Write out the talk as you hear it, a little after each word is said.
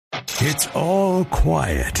It's all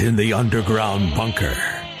quiet in the underground bunker.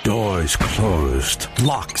 Doors closed,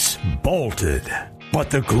 locks bolted. But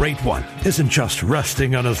the Great One isn't just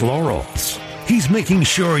resting on his laurels. He's making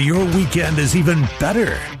sure your weekend is even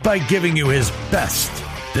better by giving you his best.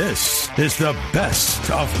 This is the best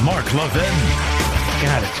of Mark Levin.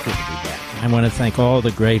 God, it's good to be back. I want to thank all the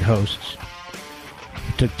great hosts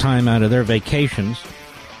who took time out of their vacations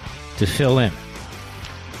to fill in.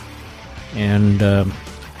 And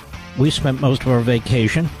we spent most of our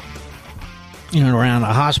vacation in and around the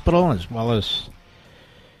hospital as well as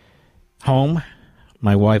home.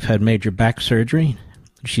 My wife had major back surgery.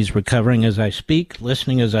 She's recovering as I speak,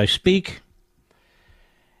 listening as I speak.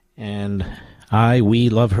 And we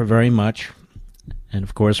love her very much. And,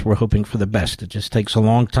 of course, we're hoping for the best. It just takes a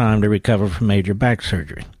long time to recover from major back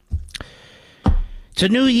surgery. It's a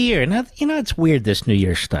new year. Now, it's weird, this New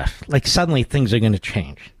Year stuff. Like, suddenly things are going to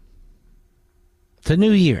change. It's a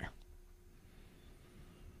new year.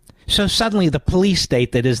 So suddenly the police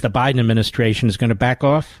state that is the Biden administration is going to back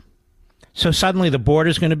off. So suddenly the border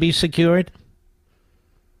is going to be secured.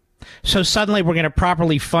 So suddenly we're going to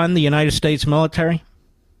properly fund the United States military.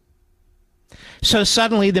 So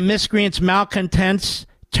suddenly the miscreants, malcontents,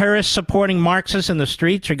 terrorists supporting Marxists in the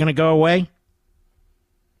streets are going to go away.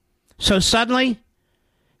 So suddenly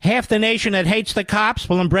half the nation that hates the cops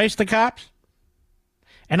will embrace the cops.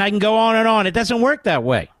 And I can go on and on. It doesn't work that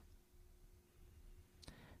way.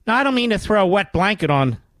 Now, I don't mean to throw a wet blanket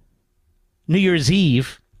on New Year's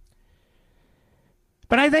Eve,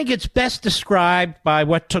 but I think it's best described by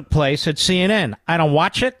what took place at CNN. I don't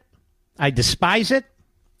watch it. I despise it.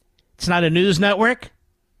 It's not a news network.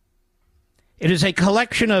 It is a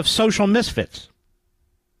collection of social misfits.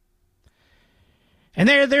 And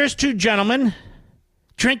there's two gentlemen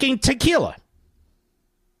drinking tequila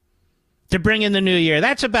to bring in the new year.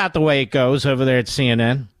 That's about the way it goes over there at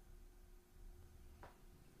CNN.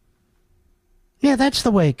 Yeah, that's the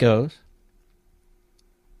way it goes.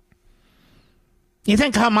 You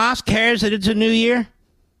think Hamas cares that it's a new year?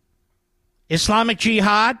 Islamic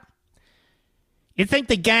Jihad? You think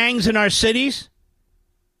the gangs in our cities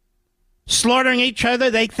slaughtering each other,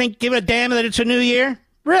 they give a damn that it's a new year?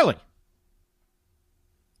 Really?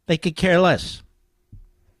 They could care less.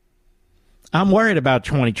 I'm worried about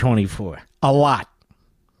 2024. A lot.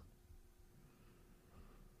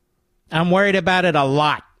 I'm worried about it a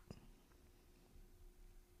lot.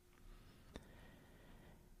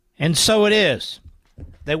 And so it is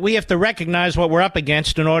that we have to recognize what we're up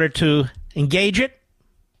against in order to engage it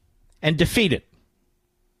and defeat it.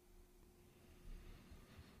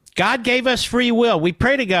 God gave us free will. We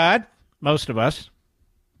pray to God, most of us.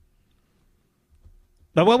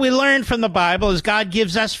 But what we learned from the Bible is God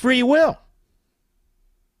gives us free will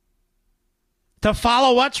to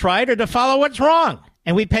follow what's right or to follow what's wrong.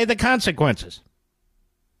 And we pay the consequences.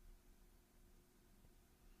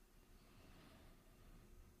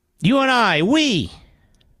 You and I, we,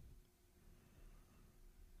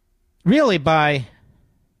 really by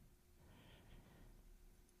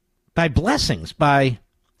blessings, by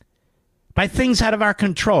things out of our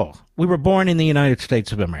control. We were born in the United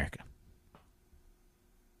States of America.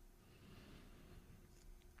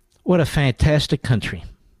 What a fantastic country.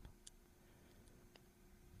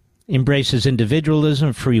 Embraces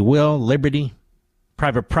individualism, free will, liberty,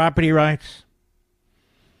 private property rights.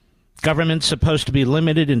 Government's supposed to be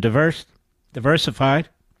limited and diversified.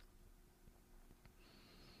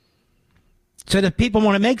 So that if people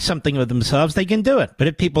want to make something of themselves, they can do it. But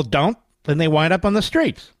if people don't, then they wind up on the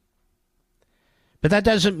streets. But that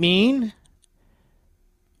doesn't mean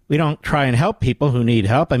we don't try and help people who need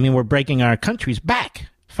help. I mean, we're breaking our country's back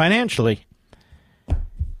financially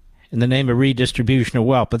in the name of redistribution of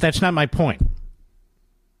wealth. But that's not my point.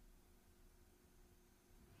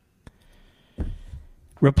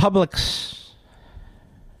 Republics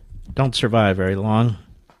don't survive very long.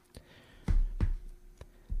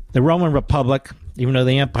 The Roman Republic, even though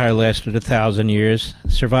the empire lasted 1,000 years,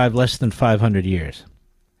 survived less than 500 years.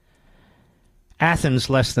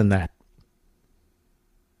 Athens, less than that.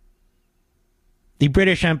 The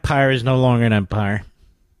British Empire is no longer an empire.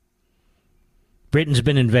 Britain's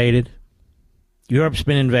been invaded. Europe's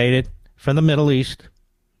been invaded from the Middle East.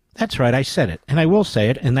 That's right, I said it, and I will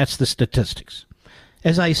say it, and that's the statistics.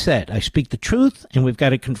 As I said, I speak the truth, and we've got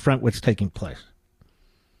to confront what's taking place.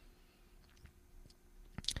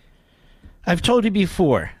 I've told you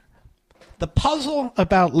before, the puzzle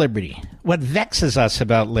about liberty, what vexes us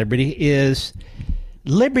about liberty is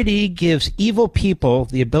liberty gives evil people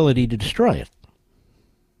the ability to destroy it.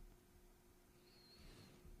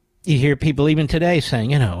 You hear people even today saying,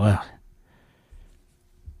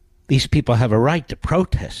 the these people have a right to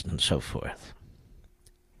protest and so forth.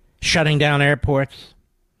 Shutting down airports,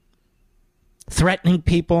 threatening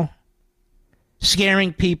people,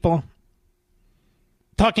 scaring people,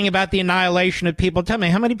 talking about the annihilation of people. Tell me,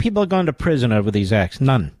 how many people are going to prison over these acts?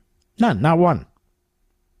 None. None. Not one.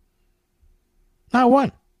 Not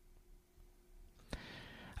one.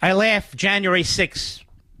 I laugh. January 6th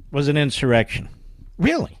was an insurrection.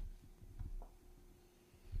 Really?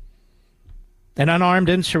 An unarmed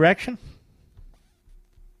insurrection?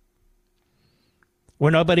 Where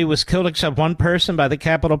nobody was killed except one person by the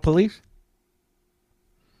Capitol Police?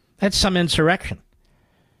 That's some insurrection.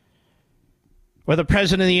 Where the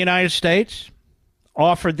President of the United States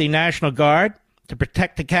offered the National Guard to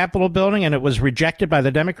protect the Capitol building and it was rejected by the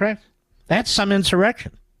Democrats? That's some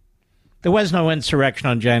insurrection. There was no insurrection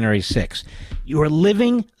on January 6th. You are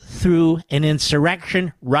living through an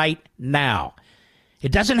insurrection right now.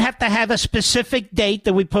 It doesn't have to have a specific date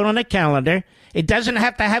that we put on a calendar. It doesn't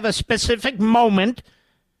have to have a specific moment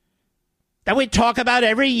that we talk about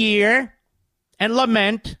every year and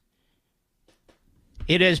lament.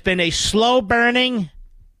 It has been a slow-burning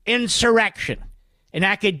insurrection. In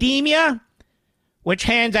academia, which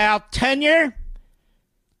hands out tenure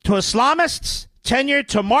to Islamists, tenure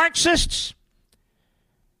to Marxists,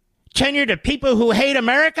 tenure to people who hate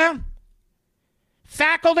America,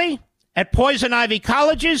 faculty at poison ivy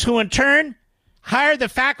colleges who in turn hire the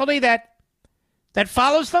faculty that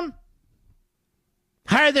follows them,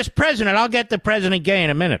 hire this president. I'll get to President Gay in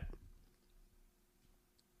a minute.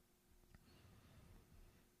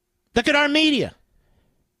 Look at our media.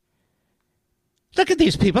 Look at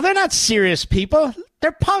these people. They're not serious people.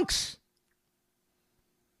 They're punks.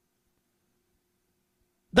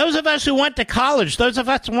 Those of us who went to college, those of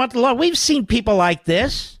us who went to law, we've seen people like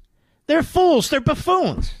this. They're fools. They're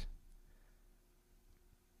buffoons.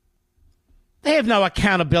 They have no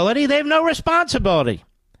accountability. They have no responsibility.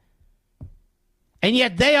 And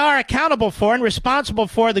yet they are accountable for and responsible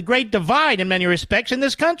for the great divide in many respects in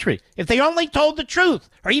this country. If they only told the truth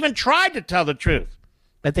or even tried to tell the truth,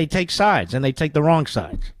 but they take sides and they take the wrong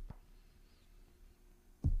sides.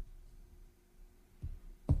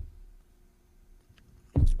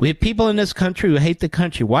 We have people in this country who hate the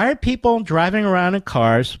country. Why are people driving around in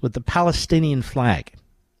cars with the Palestinian flag?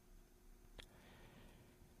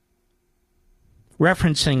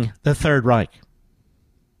 Referencing the Third Reich.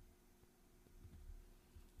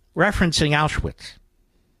 Referencing Auschwitz.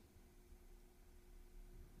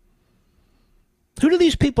 Who do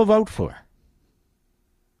these people vote for?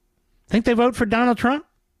 Think they vote for Donald Trump?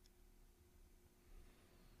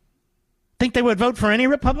 Think they would vote for any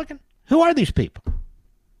Republican? Who are these people?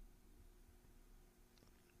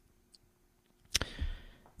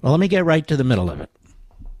 Well, let me get right to the middle of it.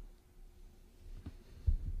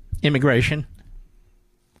 Immigration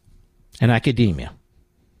and academia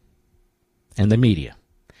and the media.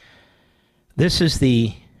 This is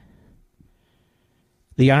the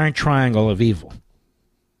iron triangle of evil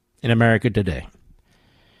in America today.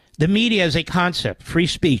 The media as a concept, free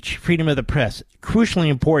speech, freedom of the press, crucially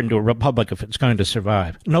important to a republic if it's going to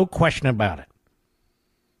survive. No question about it.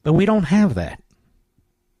 But we don't have that.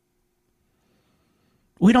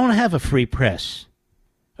 We don't have a free press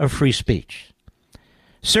or free speech.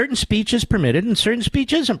 Certain speech is permitted and certain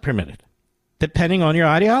speech isn't permitted, depending on your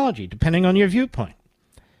ideology, depending on your viewpoint.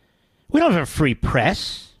 We don't have a free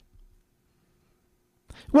press.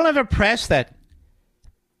 We don't have a press that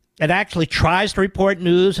actually tries to report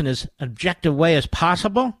news in as objective way as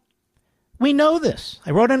possible. We know this.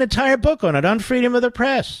 I wrote an entire book on it, on freedom of the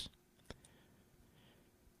press.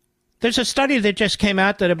 There's a study that just came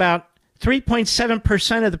out that about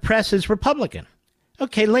 3.7% of the press is Republican.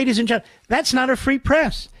 Okay, ladies and gentlemen, that's not a free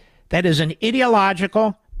press. That is an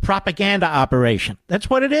ideological propaganda operation. That's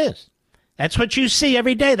what it is. That's what you see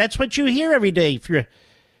every day. That's what you hear every day if you're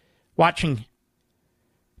watching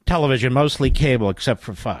television, mostly cable, except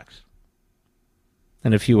for Fox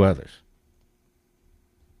and a few others.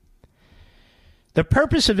 The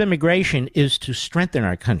purpose of immigration is to strengthen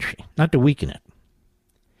our country, not to weaken it.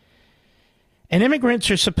 And immigrants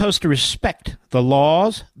are supposed to respect the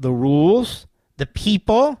laws, the rules, the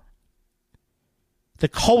people, the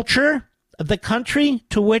culture of the country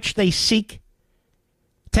to which they seek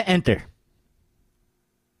to enter.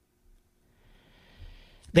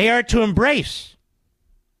 They are to embrace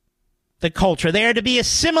the culture. They are to be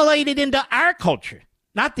assimilated into our culture,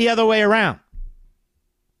 not the other way around.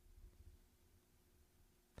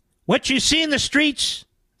 What you see in the streets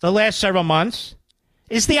the last several months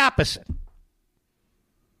is the opposite.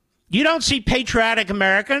 You don't see patriotic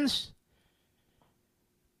Americans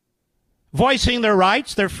voicing their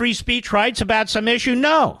rights, their free speech rights about some issue.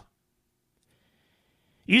 No.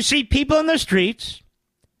 You see people in the streets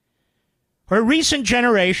who are recent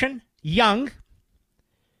generation, young,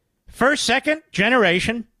 first, second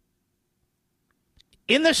generation,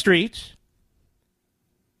 in the streets,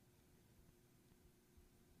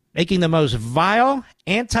 making the most vile,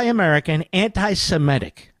 anti-American,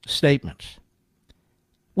 anti-Semitic statements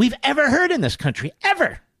we've ever heard in this country,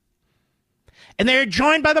 ever. And they're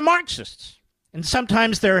joined by the Marxists. And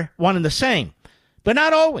sometimes they're one and the same, but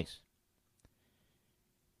not always.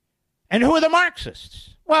 And who are the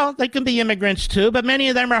Marxists? Well, they can be immigrants too, but many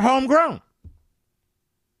of them are homegrown.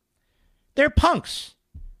 They're punks.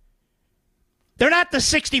 They're not the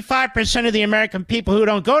 65% of the American people who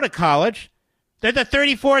don't go to college. They're the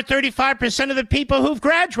 35% of the people who've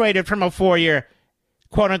graduated from a 4-year,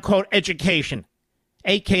 quote-unquote, education,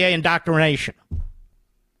 a.k.a. indoctrination.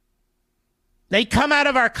 They come out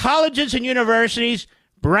of our colleges and universities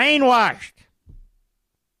brainwashed.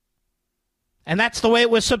 And that's the way it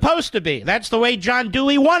was supposed to be. That's the way John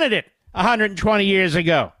Dewey wanted it 120 years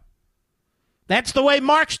ago. That's the way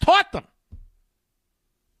Marx taught them.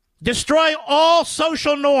 Destroy all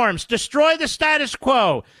social norms. Destroy the status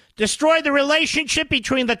quo. Destroy the relationship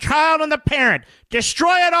between the child and the parent.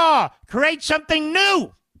 Destroy it all. Create something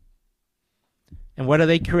new. And what do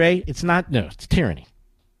they create? It's not new. It's tyranny.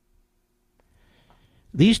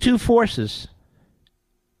 These two forces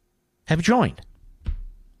have joined.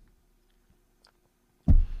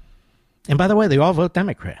 And by the way, they all vote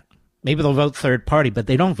Democrat. Maybe they'll vote third party, but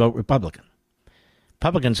they don't vote Republican.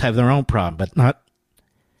 Republicans have their own problem, but not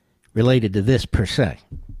related to this per se.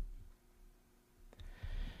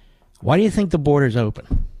 Why do you think the border's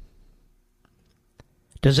open?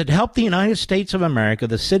 Does it help the United States of America,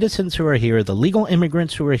 the citizens who are here, the legal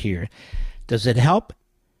immigrants who are here? Does it help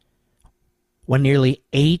when nearly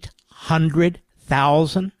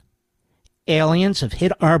 800,000 aliens have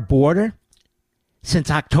hit our border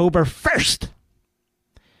since October 1st?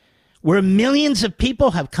 Where millions of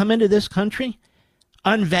people have come into this country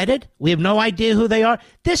unvetted? We have no idea who they are.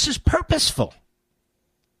 This is purposeful.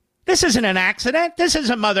 This isn't an accident. This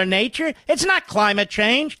isn't Mother Nature. It's not climate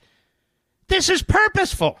change. This is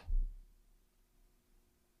purposeful.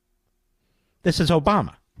 This is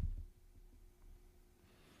Obama.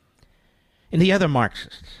 And the other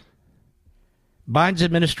Marxists. Biden's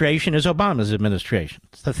administration is Obama's administration.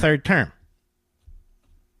 It's the third term.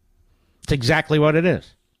 It's exactly what it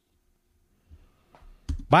is.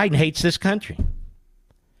 Biden hates this country.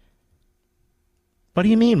 What do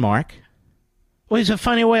you mean, Mark? Well, he's a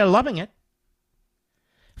funny way of loving it.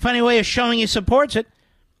 Funny way of showing he supports it.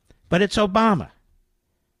 But it's Obama.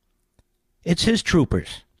 It's his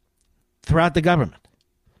troopers throughout the government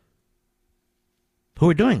who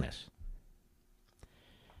are doing this.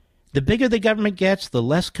 The bigger the government gets, the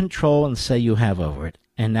less control and say you have over it.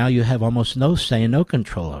 And now you have almost no say and no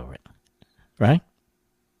control over it. Right?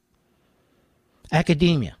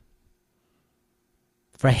 Academia.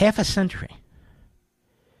 For half a century,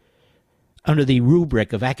 under the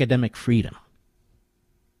rubric of academic freedom,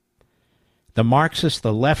 the Marxists,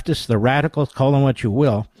 the leftists, the radicals, call them what you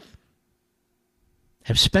will,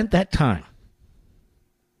 have spent that time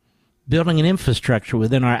building an infrastructure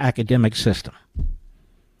within our academic system.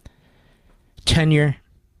 Tenure,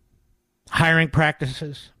 hiring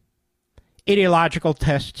practices, ideological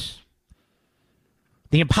tests,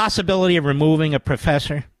 the impossibility of removing a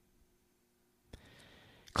professor,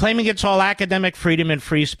 claiming it's all academic freedom and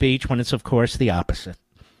free speech when it's, of course, the opposite.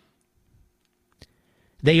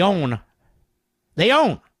 They own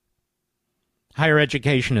higher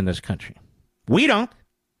education in this country. We don't.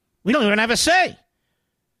 We don't even have a say.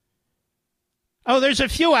 Oh, there's a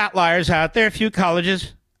few outliers out there, a few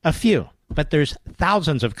colleges, a few. But there's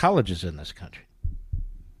thousands of colleges in this country.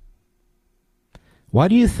 Why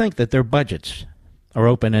do you think that their budgets are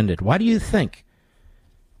open-ended? Why do you think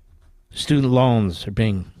student loans are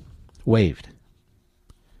being waived?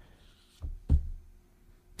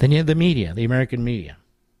 Then you have the media, the American media.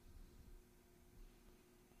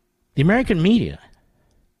 The American media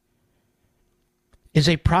is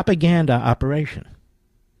a propaganda operation.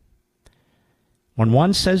 When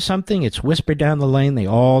one says something, it's whispered down the lane, they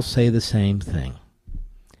all say the same thing.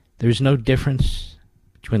 There's no difference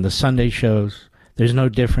between the Sunday shows. There's no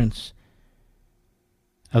difference,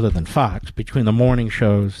 other than Fox, between the morning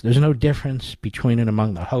shows. There's no difference between and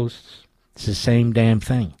among the hosts. It's the same damn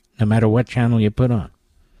thing, no matter what channel you put on,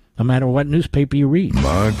 no matter what newspaper you read.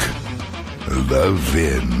 Mark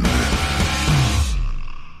Levin.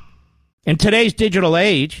 In today's digital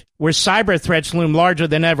age, where cyber threats loom larger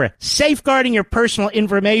than ever, safeguarding your personal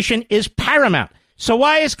information is paramount. So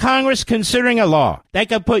why is Congress considering a law that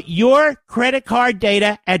could put your credit card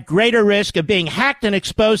data at greater risk of being hacked and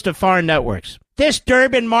exposed to foreign networks? This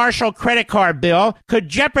Durbin-Marshall credit card bill could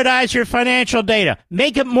jeopardize your financial data,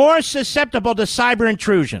 make it more susceptible to cyber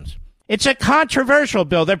intrusions. It's a controversial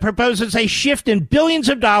bill that proposes a shift in billions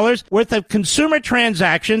of dollars worth of consumer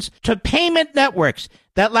transactions to payment networks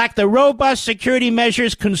that lack the robust security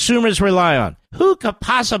measures consumers rely on. Who could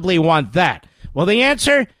possibly want that? Well, the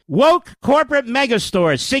answer? Woke corporate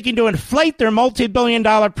megastores seeking to inflate their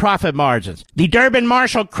multi-billion-dollar profit margins. The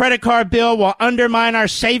Durbin-Marshall credit card bill will undermine our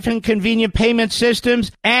safe and convenient payment systems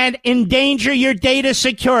and endanger your data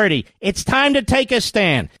security. It's time to take a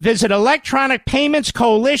stand. Visit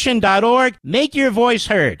electronicpaymentscoalition.org. Make your voice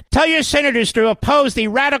heard. Tell your senators to oppose the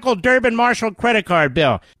radical Durbin-Marshall credit card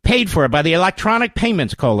bill, paid for by the Electronic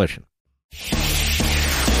Payments Coalition.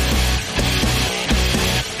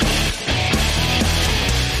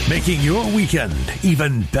 Making your weekend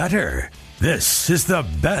even better. This is the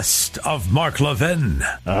best of Mark Levin.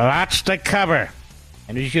 Lots to cover.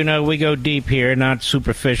 And as you know, we go deep here, not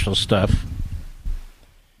superficial stuff.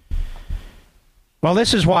 Well,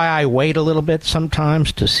 this is why I wait a little bit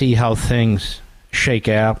sometimes to see how things shake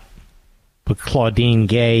out with Claudine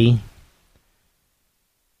Gay,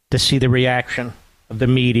 to see the reaction of the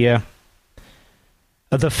media,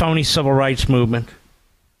 of the phony civil rights movement,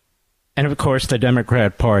 and, of course, the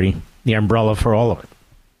Democrat Party, the umbrella for all of it.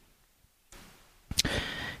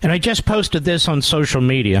 And I just posted this on social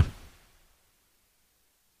media.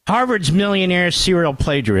 Harvard's millionaire serial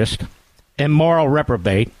plagiarist and moral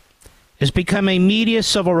reprobate has become a media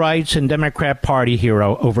civil rights and Democrat Party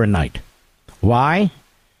hero overnight. Why?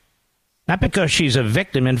 Not because she's a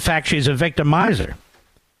victim. In fact, she's a victimizer.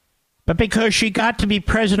 But because she got to be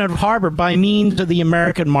president of Harvard by means of the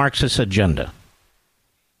American Marxist agenda.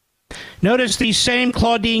 Notice these same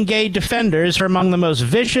Claudine Gay defenders are among the most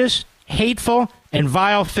vicious, hateful, and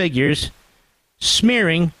vile figures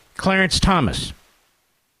smearing Clarence Thomas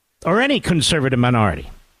or any conservative minority.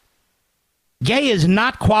 Gay is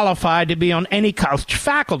not qualified to be on any college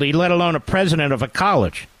faculty, let alone a president of a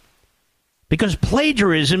college, because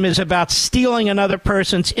plagiarism is about stealing another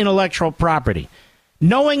person's intellectual property,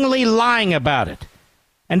 knowingly lying about it,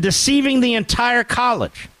 and deceiving the entire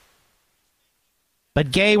college.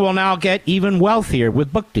 But Gay will now get even wealthier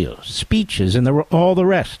with book deals, speeches, and all the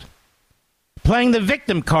rest. Playing the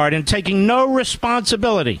victim card and taking no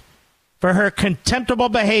responsibility for her contemptible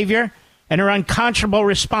behavior and her unconscionable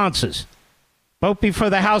responses, both before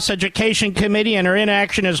the House Education Committee and her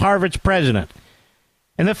inaction as Harvard's president,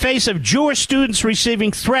 in the face of Jewish students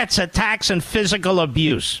receiving threats, attacks, and physical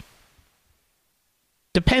abuse.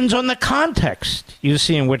 Depends on the context you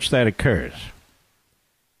see in which that occurs.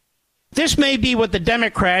 This may be what the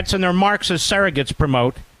Democrats and their Marxist surrogates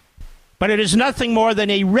promote, but it is nothing more than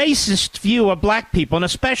a racist view of black people, and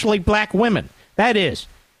especially black women. That is,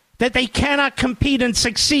 that they cannot compete and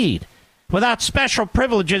succeed without special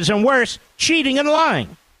privileges and worse, cheating and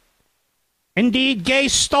lying. Indeed, Gay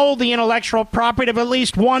stole the intellectual property of at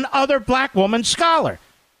least one other black woman scholar,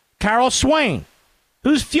 Carol Swain,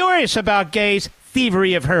 who's furious about Gay's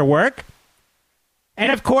thievery of her work.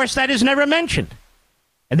 And of course, that is never mentioned.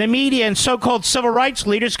 And the media and so-called civil rights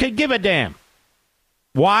leaders could give a damn.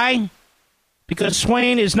 Why? Because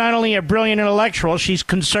Swain is not only a brilliant intellectual, she's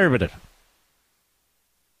conservative.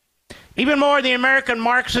 Even more, the American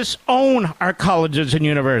Marxists own our colleges and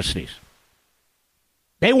universities.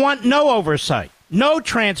 They want no oversight, no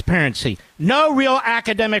transparency, no real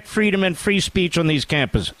academic freedom and free speech on these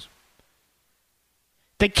campuses.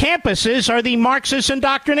 The campuses are the Marxist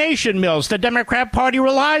indoctrination mills the Democrat Party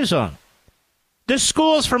relies on. The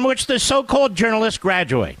schools from which the so-called journalists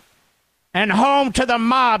graduate, and home to the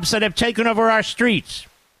mobs that have taken over our streets.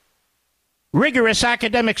 Rigorous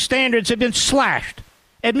academic standards have been slashed.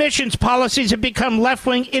 Admissions policies have become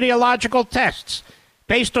left-wing ideological tests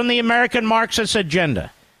based on the American Marxist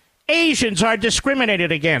agenda. Asians are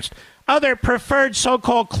discriminated against. Other preferred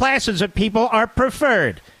so-called classes of people are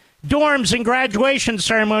preferred. Dorms and graduation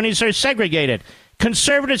ceremonies are segregated.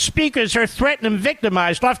 Conservative speakers are threatened and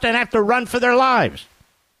victimized, often have to run for their lives.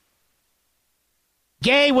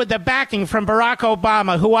 Gay, with the backing from Barack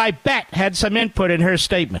Obama, who I bet had some input in her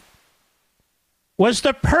statement, was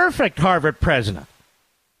the perfect Harvard president.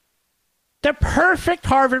 The perfect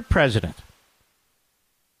Harvard president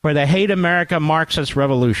for the hate America Marxist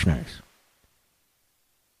revolutionaries.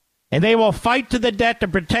 And they will fight to the death to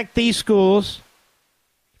protect these schools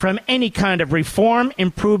from any kind of reform,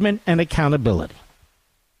 improvement, and accountability.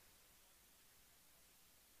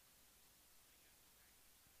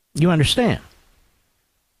 You understand?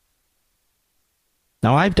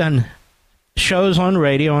 Now, I've done shows on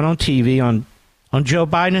radio and on TV on Joe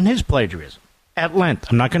Biden and his plagiarism at length.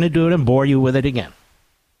 I'm not going to do it and bore you with it again.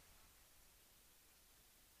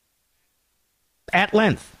 At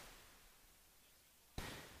length.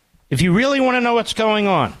 If you really want to know what's going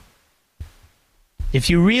on,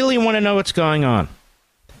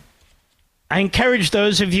 I encourage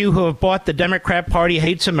those of you who have bought the Democrat Party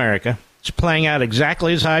Hates America, it's playing out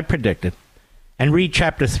exactly as I predicted, and read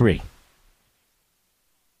Chapter 3.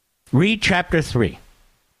 Read Chapter 3.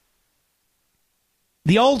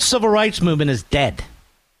 The old civil rights movement is dead.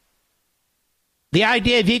 The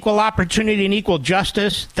idea of equal opportunity and equal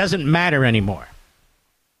justice doesn't matter anymore.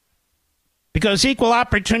 Because equal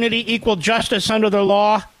opportunity, equal justice under the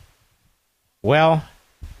law, well,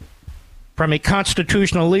 from a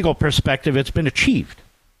constitutional legal perspective, it's been achieved.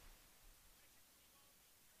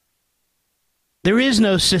 There is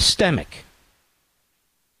no systemic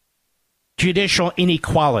judicial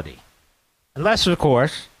inequality. Unless, of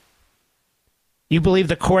course, you believe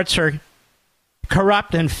the courts are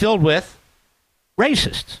corrupt and filled with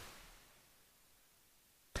racists.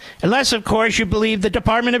 Unless, of course, you believe the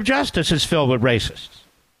Department of Justice is filled with racists.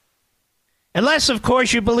 Unless, of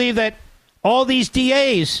course, you believe that all these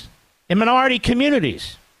DAs in minority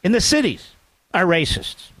communities in the cities are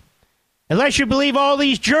racists. Unless you believe all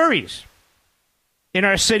these juries in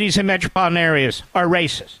our cities and metropolitan areas are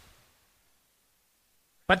racist.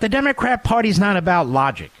 But the Democrat Party is not about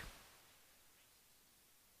logic.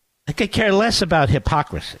 They could care less about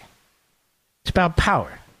hypocrisy. It's about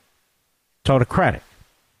power. It's autocratic.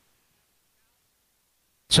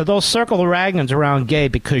 So they'll circle the wagons around Gay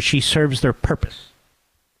because she serves their purpose.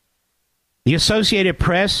 The Associated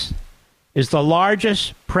Press is the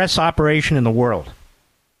largest press operation in the world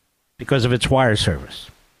because of its wire service.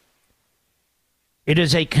 It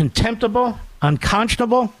is a contemptible,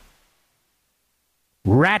 unconscionable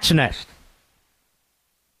rat's nest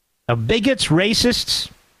of bigots, racists,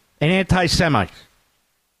 and anti-Semites.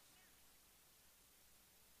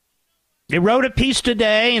 It wrote a piece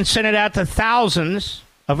today and sent it out to thousands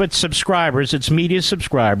of its subscribers, its media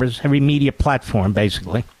subscribers, every media platform,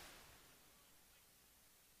 basically,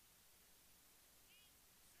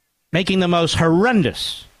 making the most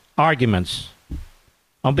horrendous arguments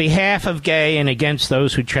on behalf of Gay and against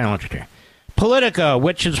those who challenged her. Politico,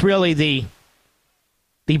 which is really the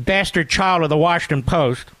bastard child of the Washington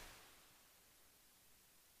Post,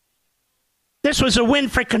 this was a win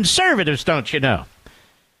for conservatives, don't you know?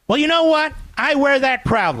 Well, you know what? I wear that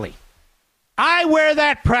proudly. I wear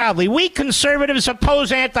that proudly. We conservatives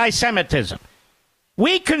oppose anti-Semitism.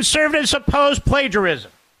 We conservatives oppose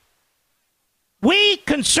plagiarism. We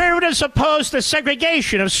conservatives oppose the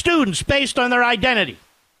segregation of students based on their identity.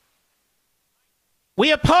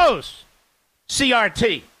 We oppose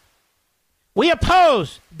CRT. We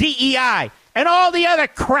oppose DEI and all the other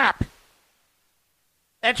crap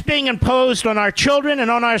that's being imposed on our children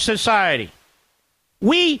and on our society.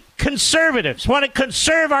 We conservatives want to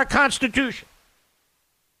conserve our Constitution.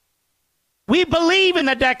 We believe in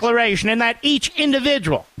the Declaration and that each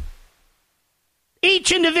individual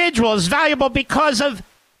is valuable because of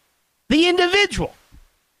the individual.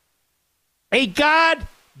 A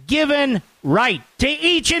God-given right to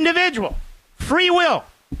each individual. Free will.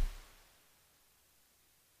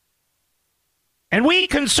 And we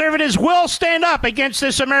conservatives will stand up against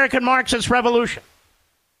this American Marxist revolution.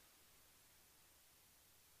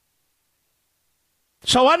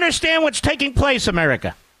 So understand what's taking place,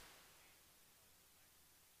 America.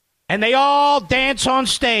 And they all dance on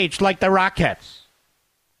stage like the Rockettes.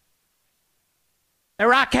 The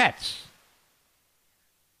Rockettes.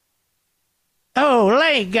 Oh,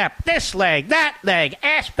 leg up, this leg, that leg,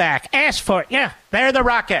 ass back, ass foot. Yeah, they're the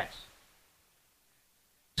Rockettes.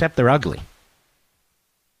 Except they're ugly.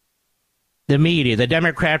 The media, the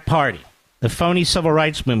Democrat Party, the phony civil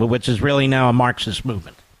rights movement, which is really now a Marxist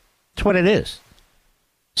movement. That's what it is.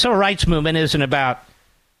 Civil rights movement isn't about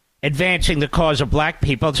advancing the cause of black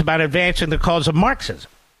people. It's about advancing the cause of Marxism.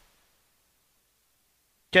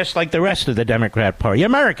 Just like the rest of the Democrat Party.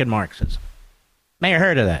 American Marxism. May have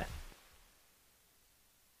heard of that.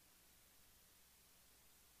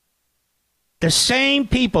 The same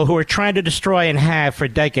people who are trying to destroy and have for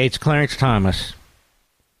decades Clarence Thomas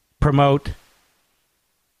promote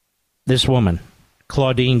this woman,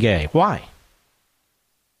 Claudine Gay. Why?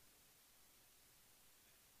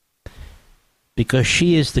 Because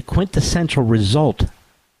she is the quintessential result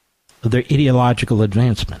of their ideological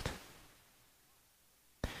advancement.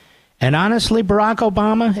 And honestly, Barack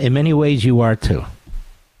Obama, in many ways you are too.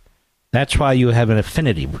 That's why you have an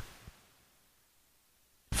affinity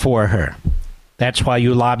for her. That's why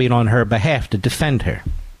you lobbied on her behalf to defend her.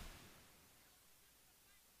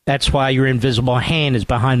 That's why your invisible hand is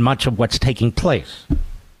behind much of what's taking place.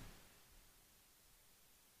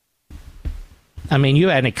 I mean, you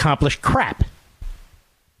hadn't accomplished crap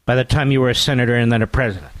by the time you were a senator and then a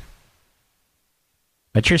president.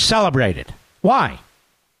 But you're celebrated. Why?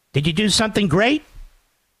 Did you do something great?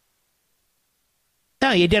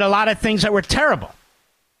 No, you did a lot of things that were terrible.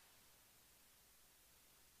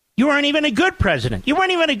 You weren't even a good president. You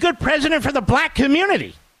weren't even a good president for the black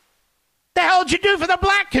community. The hell did you do for the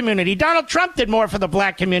black community? Donald Trump did more for the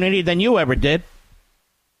black community than you ever did.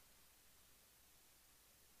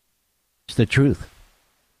 It's the truth.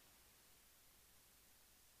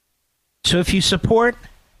 So if you support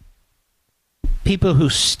people who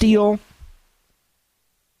steal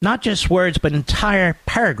not just words, but entire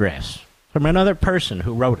paragraphs from another person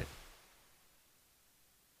who wrote it,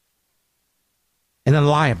 and then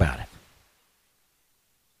lie about it,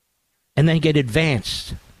 and then get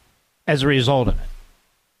advanced as a result of it,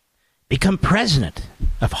 become president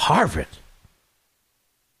of Harvard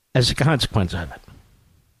as a consequence of it,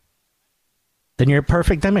 then you're a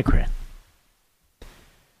perfect Democrat.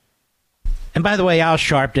 And by the way, Al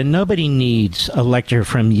Sharpton, nobody needs a lecture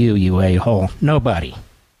from you, you a-hole. Nobody.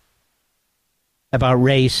 About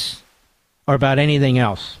race or about anything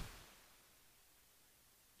else.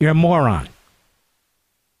 You're a moron.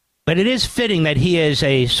 But it is fitting that he is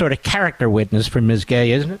a sort of character witness for Ms.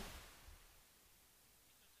 Gay, isn't it?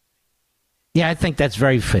 Yeah, I think that's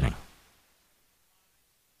very fitting.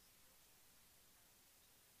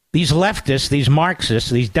 These leftists, these Marxists,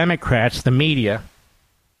 these Democrats, the media,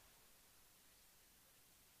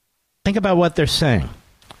 think about what they're saying,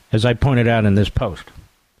 as I pointed out in this post.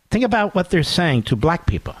 Think about what they're saying to black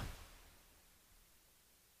people,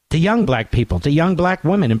 to young black people, to young black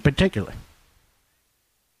women in particular.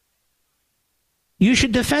 You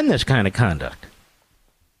should defend this kind of conduct.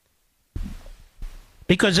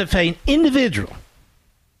 Because if an individual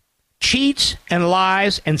cheats and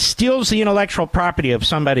lies and steals the intellectual property of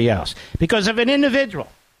somebody else, because if an individual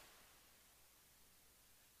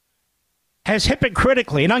has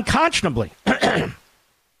hypocritically and unconscionably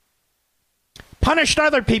punished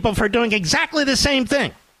other people for doing exactly the same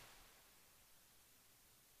thing,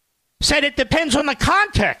 said it depends on the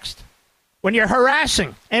context when you're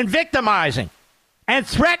harassing and victimizing and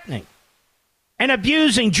threatening and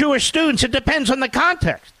abusing Jewish students, it depends on the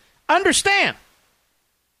context. Understand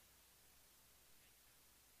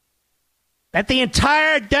that the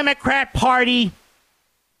entire Democrat Party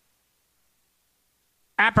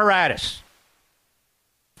apparatus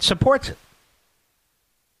supports it.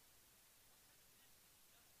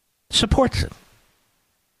 Supports it.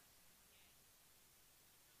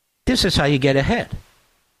 This is how you get ahead.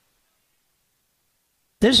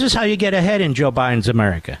 This is how you get ahead in Joe Biden's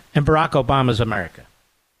America, and Barack Obama's America,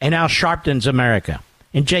 and Al Sharpton's America,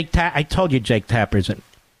 and I told you Jake Tapper's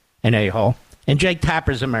an a-hole, and Jake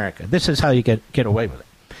Tapper's America. This is how you get away with it.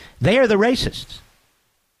 They are the racists.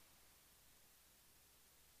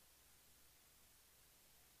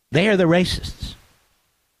 They are the racists.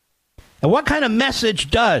 And what kind of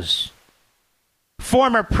message does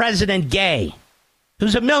former President Gay,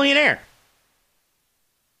 who's a millionaire,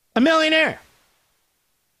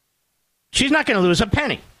 she's not going to lose a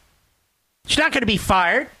penny. She's not going to be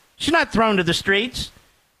fired. She's not thrown to the streets.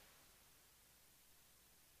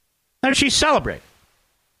 And she's celebrated.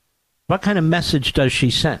 What kind of message does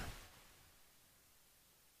she send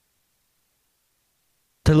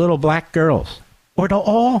to little black girls, or to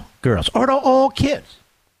all girls, or to all kids?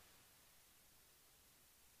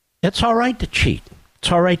 It's all right to cheat.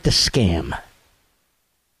 It's all right to scam.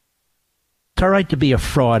 It's all right to be a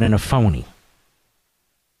fraud and a phony.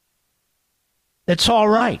 It's all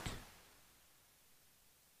right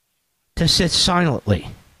to sit silently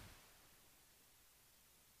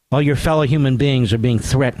while your fellow human beings are being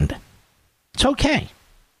threatened. It's okay.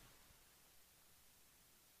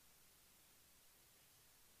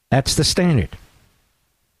 That's the standard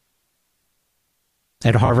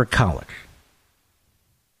at Harvard College.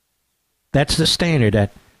 That's the standard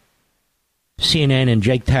at CNN and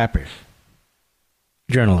Jake Tapper's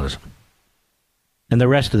journalism and the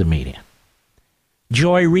rest of the media.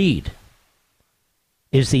 Joy Reid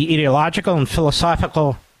is the ideological and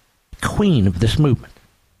philosophical queen of this movement,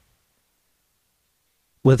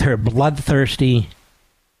 with her bloodthirsty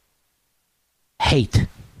hate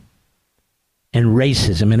and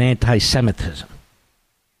racism and anti-Semitism.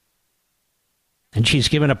 And she's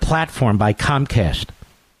given a platform by Comcast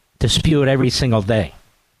to spew it every single day.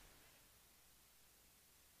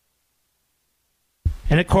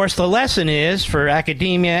 And of course, the lesson is for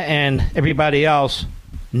academia and everybody else,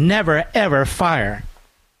 never, ever fire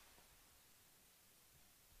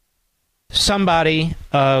somebody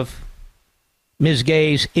of Ms.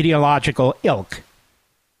 Gay's ideological ilk,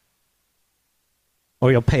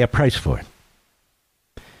 or you'll pay a price for it.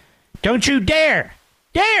 Don't you dare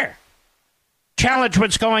challenge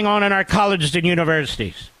what's going on in our colleges and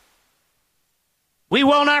universities. We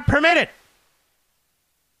will not permit it.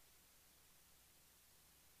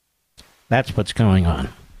 That's what's going on.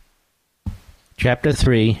 Chapter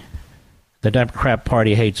 3, the Democrat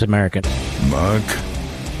Party hates Americans. Mark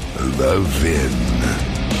Levin.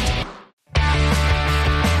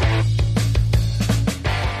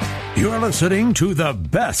 You're listening to the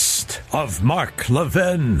best of Mark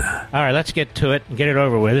Levin. All right, let's get to it and get it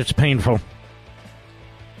over with. It's painful.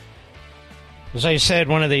 As I said,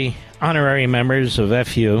 one of the honorary members of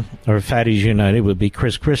FU, or Fatties United, would be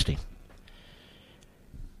Chris Christie.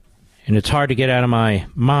 And it's hard to get out of my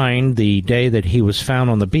mind the day that he was found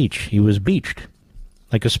on the beach. He was beached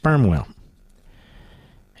like a sperm whale.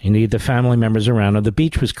 He needed the family members around him. The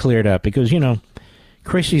beach was cleared up because,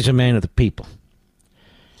 Christie's a man of the people.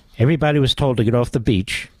 Everybody was told to get off the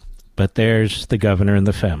beach, but there's the governor and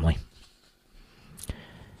the family.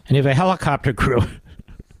 And if a helicopter crew,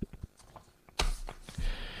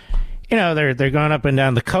 they're going up and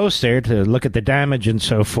down the coast there to look at the damage and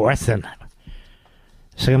so forth, and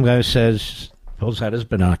some guy pulls out his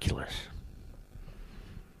binoculars.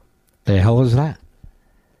 The hell is that?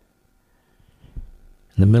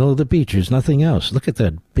 In the middle of the beach, there's nothing else. Look at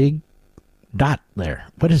that big dot there.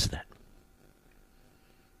 What is that?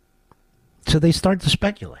 So they start to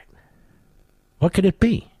speculate. What could it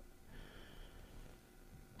be?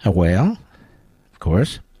 A whale, of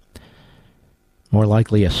course. More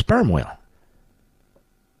likely a sperm whale.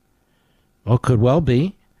 Well, could well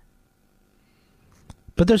be.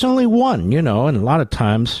 But there's only one, and a lot of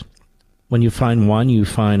times when you find one, you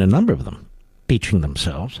find a number of them beaching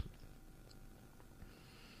themselves.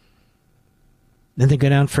 Then they go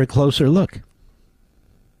down for a closer look.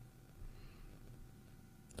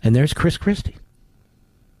 And there's Chris Christie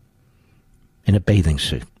in a bathing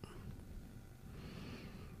suit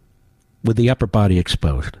with the upper body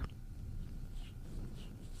exposed.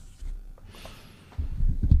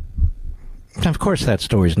 Of course, that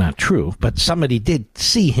story's not true, but somebody did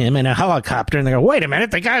see him in a helicopter, and they go, wait a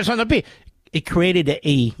minute, the guy's on the beach. It created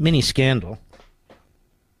a mini scandal.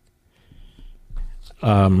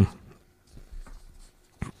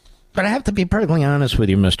 But I have to be perfectly honest with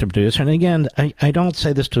you, Mr. Producer. And again, I don't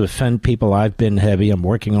say this to offend people. I've been heavy. I'm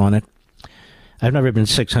working on it. I've never been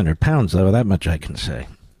 600 pounds, though. That much I can say.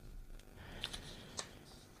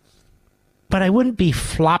 But I wouldn't be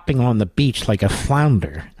flopping on the beach like a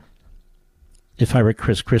flounder if I were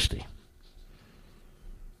Chris Christie.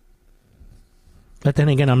 But then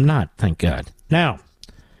again, I'm not, thank God. Now,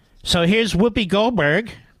 so here's Whoopi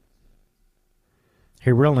Goldberg.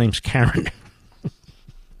 Her real name's Karen.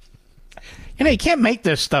 You can't make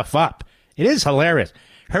this stuff up. It is hilarious.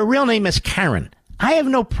 Her real name is Karen. I have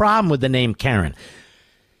no problem with the name Karen.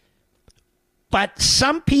 But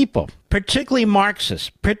some people, particularly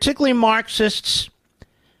Marxists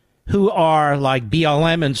who are like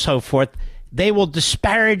BLM and so forth, they will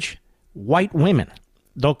disparage white women.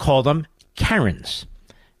 They'll call them Karens.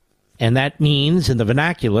 And that means, in the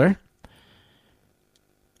vernacular,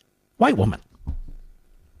 white woman.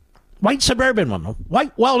 White suburban woman,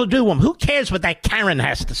 white well-to-do woman. Who cares what that Karen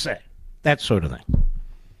has to say? That sort of thing.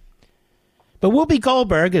 But Whoopi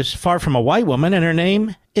Goldberg is far from a white woman, and her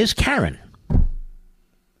name is Karen.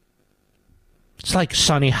 It's like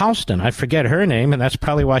Sunny Houston. I forget her name, and that's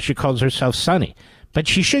probably why she calls herself Sunny. But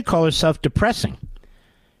she should call herself Depressing,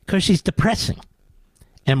 because she's depressing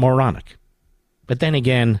and moronic. But then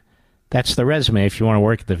again, that's the resume if you want to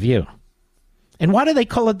work at The View. And why do they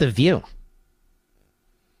call it The View?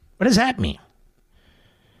 What does that mean?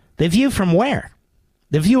 The view from where?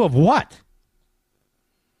 The view of what?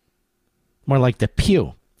 More like the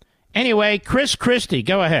pew. Anyway, Chris Christie,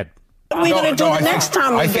 go ahead. What are we going to do the next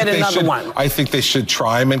time we get another one? I think they should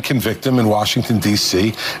try him and convict him in Washington,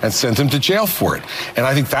 D.C. and send him to jail for it. And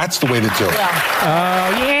I think that's the way to do it.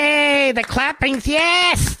 Yeah. Oh, yay, the clappings.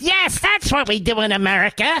 Yes, that's what we do in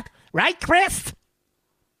America. Right, Chris?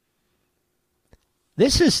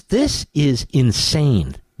 This is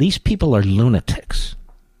insane. These people are lunatics.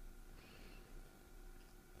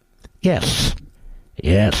 Yes.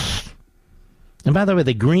 And by the way,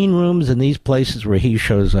 the green rooms in these places where he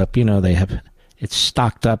shows up, it's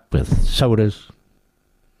stocked up with sodas,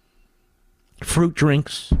 fruit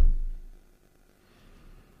drinks,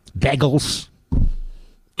 bagels,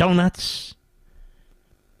 donuts,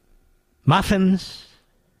 muffins.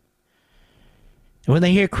 And when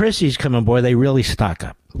they hear Christie's coming, boy, they really stock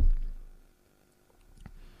up.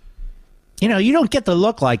 You know, you don't get to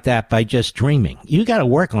look like that by just dreaming. You got to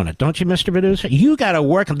work on it, don't you, Mr. Producer? You got to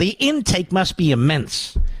work. The intake must be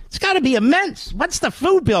immense. It's got to be immense. What's the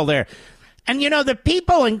food bill there? And, you know, the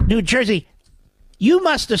people in New Jersey, you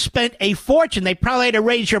must have spent a fortune. They probably had to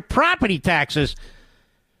raise your property taxes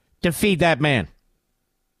to feed that man.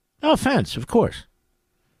 No offense, of course.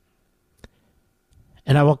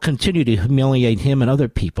 And I will continue to humiliate him and other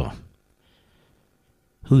people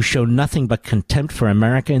who show nothing but contempt for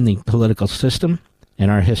America and the political system and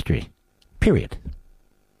our history. Period.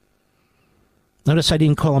 Notice I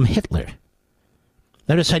didn't call him Hitler.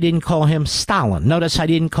 Notice I didn't call him Stalin. Notice I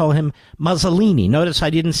didn't call him Mussolini. Notice I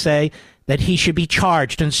didn't say that he should be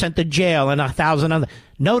charged and sent to jail and 1,000 other.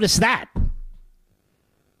 Notice that.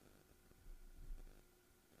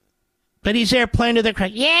 But he's there playing to the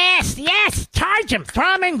crowd. Yes, yes, charge him,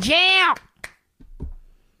 throw him in jail.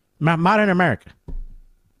 Modern America.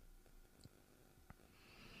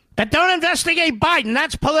 But don't investigate Biden.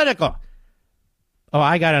 That's political. Oh,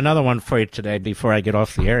 I got another one for you today before I get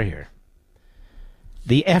off the air here.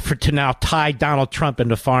 The effort to now tie Donald Trump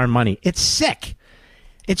into foreign money. It's sick.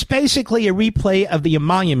 It's basically a replay of the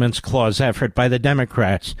Emoluments Clause effort by the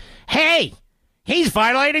Democrats. Hey, he's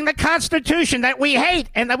violating the Constitution that we hate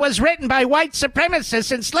and that was written by white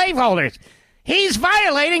supremacists and slaveholders. He's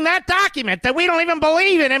violating that document that we don't even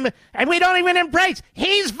believe in and we don't even embrace.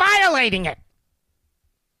 He's violating it.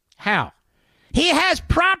 How? He has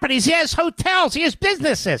properties, he has hotels, he has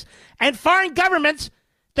businesses, and foreign governments,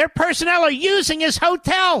 their personnel are using his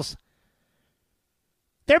hotels.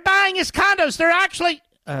 They're buying his condos. They're actually...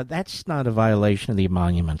 that's not a violation of the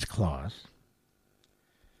Emoluments Clause.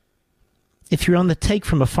 If you're on the take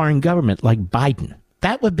from a foreign government like Biden,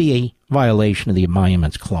 that would be a violation of the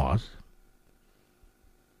Emoluments Clause.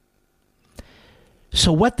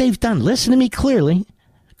 So what they've done, listen to me clearly,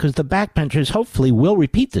 because the backbenchers hopefully will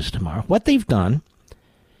repeat this tomorrow. What they've done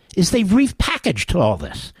is they've repackaged all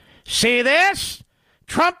this. See this?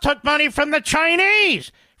 Trump took money from the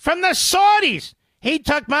Chinese, from the Saudis. He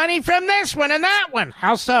took money from this one and that one.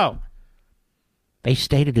 How so? They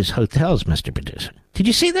stayed at his hotels, Mr. Producer. Did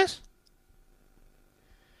you see this?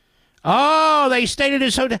 Oh, they stayed at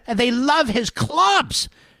his hotel. And they love his clubs.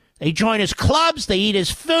 They join his clubs. They eat his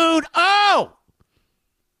food. Oh!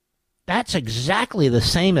 That's exactly the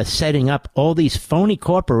same as setting up all these phony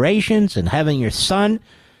corporations and having your son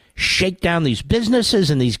shake down these businesses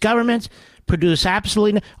and these governments, produce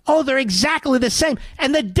absolutely... Oh, they're exactly the same.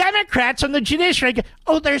 And the Democrats on the judiciary,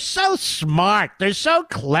 oh, they're so smart. They're so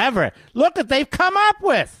clever. Look what they've come up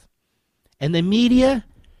with. And the media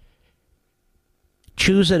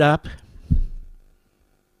chews it up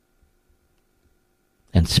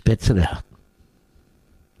and spits it out.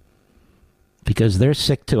 Because they're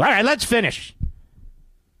sick too. All right, let's finish.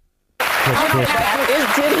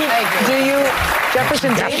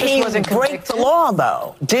 Jefferson Davis wasn't break the law,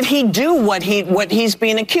 though? Did he do what he's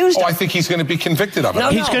being accused of? I think he's going to be convicted of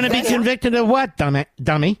it. He's going to be convicted of what,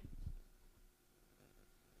 dummy?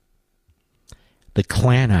 The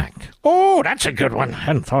Klan Act. Oh, that's a good one. I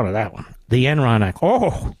hadn't thought of that one. The Enron Act.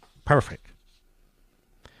 Oh, perfect.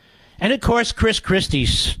 And, of course, Chris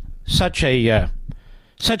Christie's such a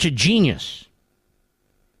genius.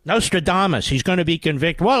 Nostradamus, he's going to be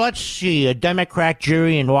convicted. Well, let's see, a Democrat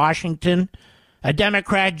jury in Washington, a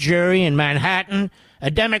Democrat jury in Manhattan, a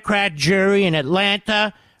Democrat jury in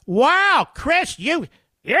Atlanta. Wow, Chris, you're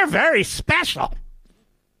very special.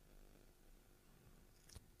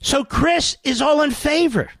 So Chris is all in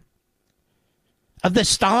favor of the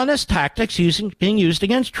Stalinist tactics being used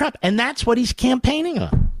against Trump, and that's what he's campaigning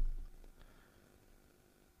on.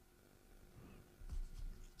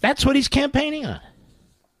 That's what he's campaigning on.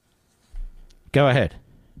 Go ahead.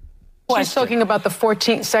 She's talking about the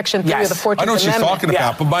 14th Section 3 of the 14th Amendment. I know what she's talking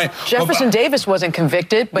about, but Jefferson Davis wasn't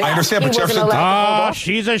convicted, but I understand, but Jefferson... Oh,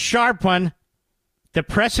 she's a sharp one.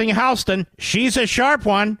 Depressing Houston, she's a sharp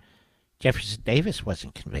one. Jefferson Davis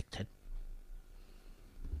wasn't convicted.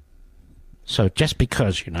 So just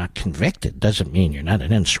because you're not convicted doesn't mean you're not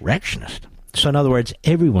an insurrectionist. So in other words,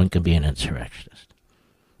 everyone can be an insurrectionist.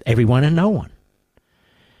 Everyone and no one.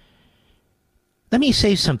 Let me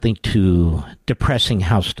say something to Depressing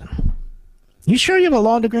Houston. You sure you have a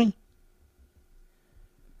law degree?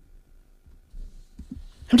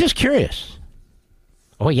 I'm just curious.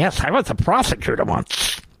 Oh, yes, I was a prosecutor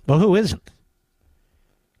once. Well, who isn't?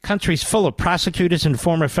 Country's full of prosecutors and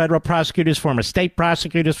former federal prosecutors, former state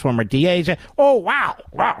prosecutors, former DAs. Oh,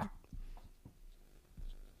 wow.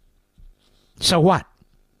 So what?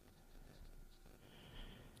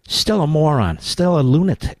 Still a moron, still a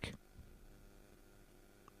lunatic.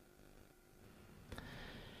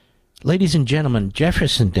 Ladies and gentlemen,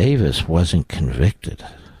 Jefferson Davis wasn't convicted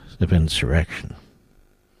of insurrection.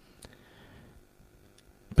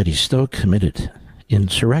 But he still committed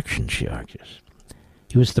insurrection, she argues.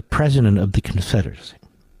 He was the president of the Confederacy.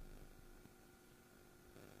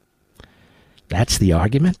 That's the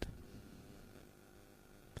argument?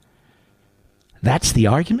 That's the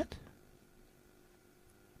argument?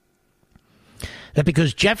 That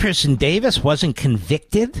because Jefferson Davis wasn't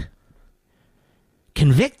convicted,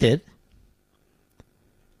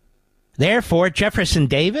 therefore Jefferson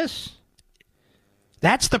Davis,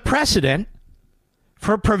 that's the precedent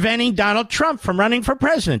for preventing Donald Trump from running for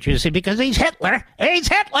president. You see, because he's Hitler. He's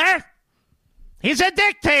Hitler. He's a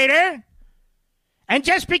dictator. And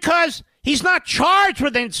just because he's not charged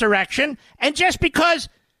with insurrection, and just because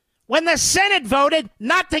when the Senate voted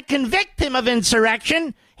not to convict him of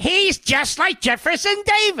insurrection, he's just like Jefferson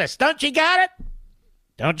Davis. Don't you got it?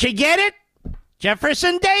 Don't you get it?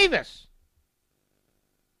 Jefferson Davis.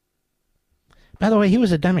 By the way, he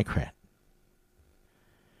was a Democrat.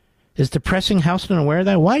 Is depressing Houston aware of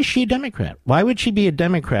that? Why is she a Democrat? Why would she be a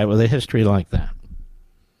Democrat with a history like that?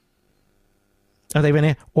 Oh,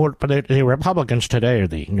 the Republicans today are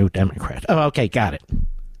the new Democrat. Oh, okay, got it.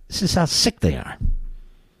 This is how sick they are.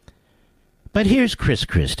 But here's Chris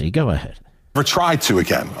Christie. Go ahead. Never tried to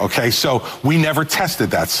again. Okay, so we never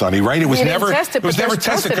tested that, Sonny. Right? It was never tested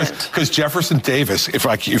because Jefferson Davis, if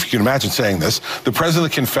you can imagine saying this, the president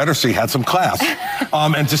of the Confederacy had some class,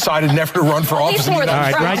 and decided never to run for office. All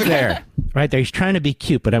right, right there. He's trying to be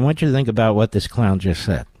cute, but I want you to think about what this clown just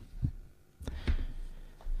said.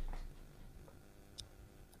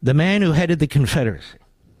 The man who headed the Confederacy,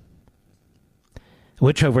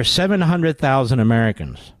 which over 700,000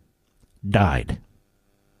 Americans died.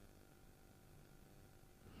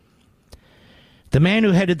 The man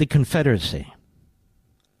who headed the Confederacy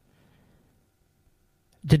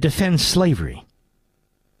to defend slavery,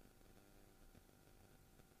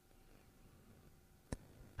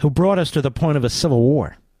 who brought us to the point of a civil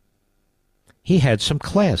war. He had some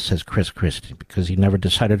class, says Chris Christie, because he never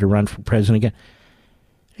decided to run for president again.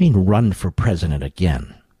 I mean, run for president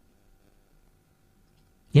again.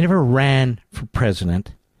 He never ran for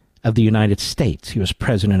president of the United States. He was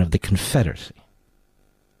president of the Confederacy.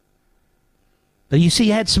 But you see, he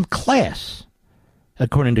had some class,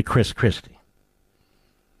 according to Chris Christie.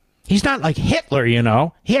 He's not like Hitler, you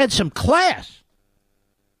know. He had some class.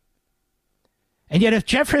 And yet if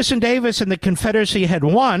Jefferson Davis and the Confederacy had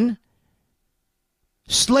won,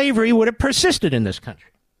 slavery would have persisted in this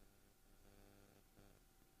country.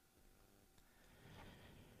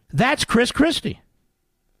 That's Chris Christie.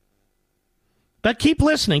 But keep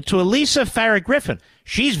listening to Elisa Farrah Griffin.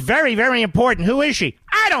 She's very, very important. Who is she?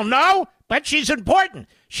 I don't know, but she's important.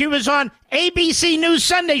 She was on ABC News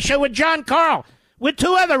Sunday Show with John Carl with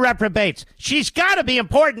two other reprobates. She's got to be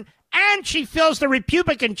important, and she fills the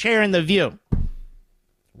Republican chair in The View.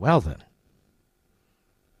 Well, then.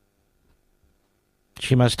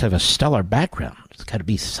 She must have a stellar background. It's got to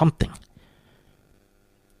be something.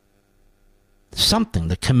 Something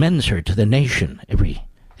that commends her to the nation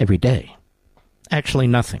every day. Actually,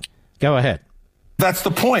 nothing. Go ahead. That's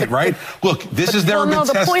the point, right? Look, this has never been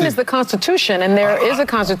tested. The point is the Constitution, and there is a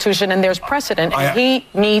Constitution, and there's precedent, and he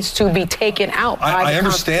needs to be taken out by the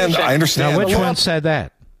Constitution. I understand. Now, which one said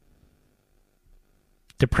that?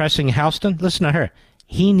 Depressing Houston? Listen to her.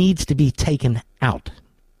 He needs to be taken out.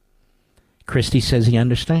 Christie says he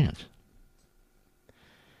understands.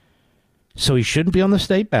 So he shouldn't be on the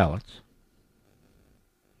state ballots.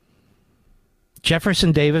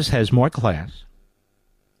 Jefferson Davis has more class.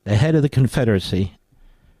 The head of the Confederacy,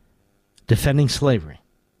 defending slavery.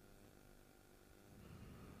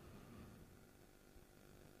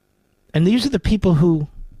 And these are the people who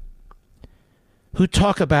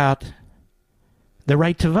talk about the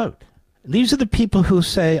right to vote. These are the people who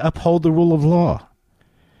say uphold the rule of law.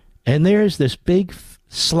 And there's this big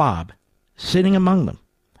slob sitting among them,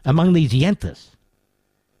 among these yentas.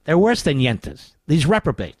 They're worse than yentas, these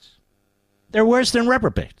reprobates. They're worse than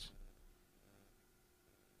reprobates.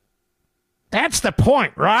 That's the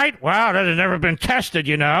point, right? Wow, that has never been tested,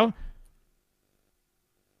 you know.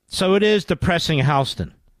 So it is depressing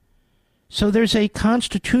Houston. So there's a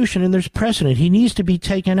Constitution and there's precedent. He needs to be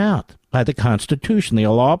taken out by the Constitution. The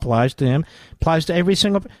law applies to him, applies to every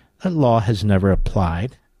single... That law has never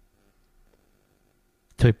applied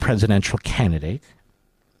to a presidential candidate.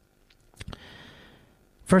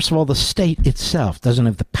 First of all, the state itself doesn't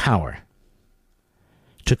have the power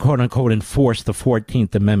to quote-unquote enforce the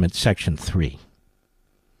 14th Amendment, Section 3.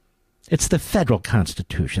 It's the federal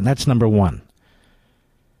Constitution. That's number one.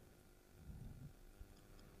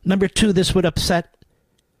 Number two, this would upset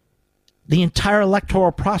the entire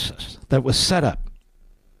electoral process that was set up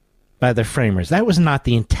by the framers. That was not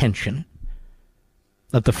the intention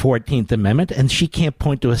of the 14th Amendment, and she can't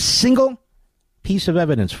point to a single piece of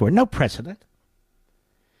evidence for it. No precedent.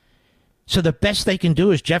 So the best they can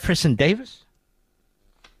do is Jefferson Davis?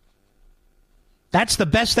 That's the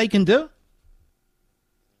best they can do?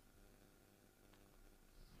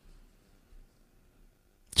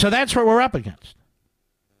 So that's what we're up against.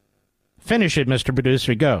 Finish it, Mr.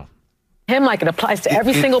 Producer. Go. Him like it applies to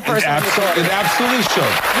every single person. It absolutely should.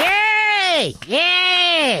 Yay!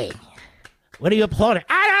 Yay! What are you applauding?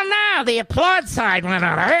 I don't know. The applaud side went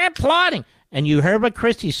on. They're applauding. And you heard what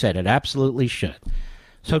Christie said. It absolutely should.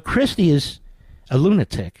 So Christie is a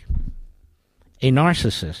lunatic, a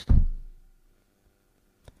narcissist,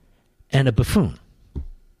 and a buffoon.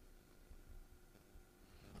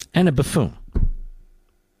 And a buffoon.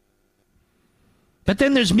 But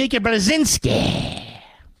then there's Mika Brzezinski.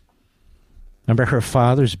 Remember her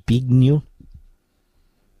father's Zbigniew?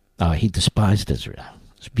 Oh, he despised Israel.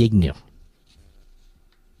 Zbigniew.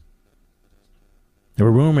 There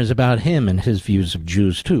were rumors about him and his views of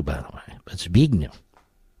Jews, too, by the way. But Zbigniew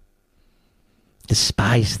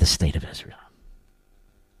despised the state of Israel.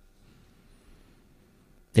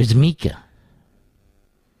 There's Mika.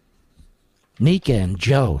 Mika and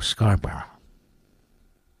Joe Scarborough.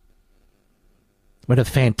 What a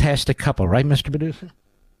fantastic couple, right, Mr. Producer?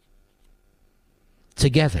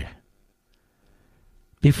 Together.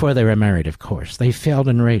 Before they were married, of course. They failed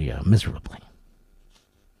in radio miserably.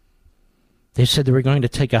 They said they were going to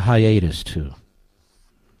take a hiatus to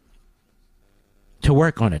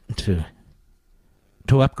work on it, to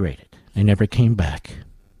upgrade it. They never came back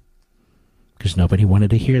because nobody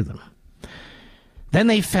wanted to hear them. Then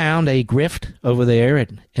they found a grift over there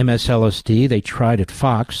at MSLSD. They tried at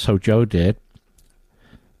Fox, so Joe did.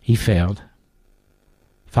 He failed.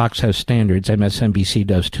 Fox has standards. MSNBC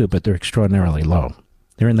does too, but they're extraordinarily low.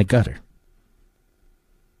 They're in the gutter.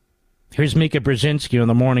 Here's Mika Brzezinski on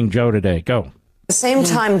the Morning Joe today. Go. At the same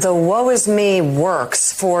time, the woe is me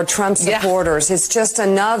works for Trump supporters. Yeah. It's just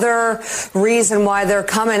another reason why they're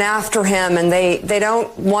coming after him, and they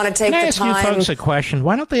don't want to take the time. Can I ask you folks a question?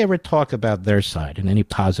 Why don't they ever talk about their side in any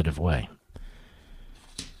positive way?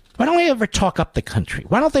 Why don't they ever talk up the country?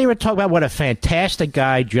 Why don't they ever talk about what a fantastic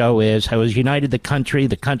guy Joe is, how he's united the country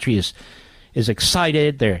is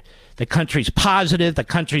excited, the country's positive, the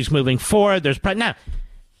country's moving forward. Now,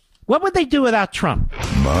 what would they do without Trump?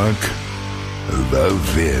 Mark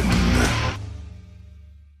Levin.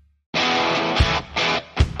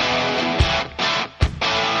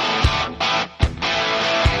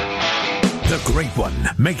 The Great One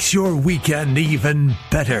makes your weekend even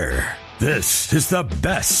better. This is the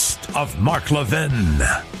best of Mark Levin.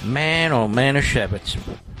 Man, oh man, Shevitz.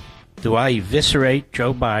 Do I eviscerate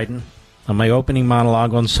Joe Biden on my opening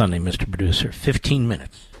monologue on Sunday, Mr. Producer? 15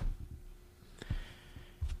 minutes.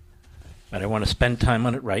 But I want to spend time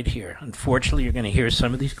on it right here. Unfortunately, you're going to hear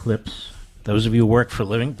some of these clips. Those of you who work for a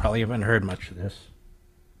living probably haven't heard much of this.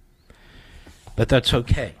 But that's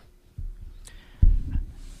okay.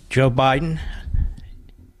 Joe Biden,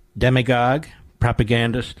 demagogue,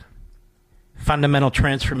 propagandist, fundamental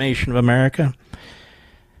transformation of America,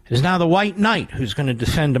 is now the white knight who's going to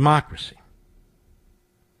defend democracy.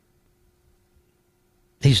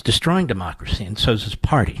 He's destroying democracy, and so is his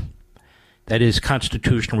party. That is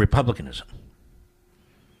constitutional republicanism.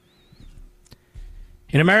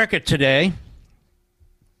 In America today,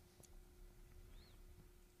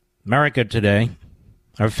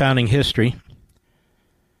 our founding history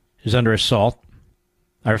is under assault.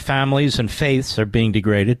 Our families and faiths are being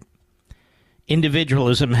degraded.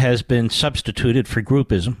 Individualism has been substituted for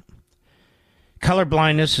groupism.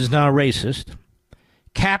 Colorblindness is now racist.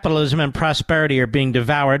 Capitalism and prosperity are being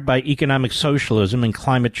devoured by economic socialism and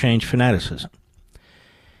climate change fanaticism.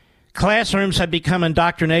 Classrooms have become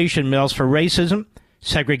indoctrination mills for racism,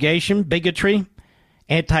 segregation, bigotry,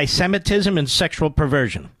 anti-Semitism, and sexual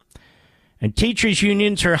perversion. And teachers'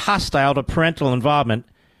 unions are hostile to parental involvement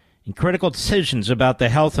in critical decisions about the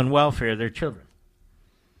health and welfare of their children.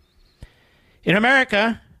 In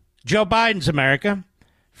America, Joe Biden's America,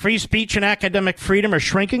 free speech and academic freedom are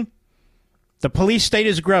shrinking. The police state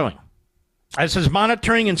is growing, as is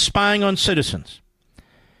monitoring and spying on citizens.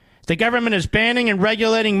 The government is banning and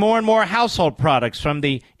regulating more and more household products, from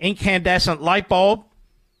the incandescent light bulb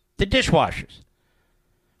to dishwashers,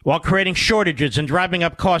 while creating shortages and driving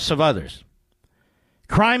up costs of others.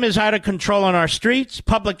 Crime is out of control on our streets,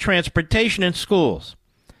 public transportation, and schools,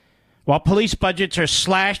 while police budgets are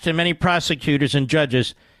slashed and many prosecutors and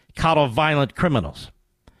judges coddle violent criminals.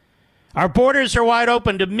 Our borders are wide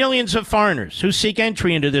open to millions of foreigners who seek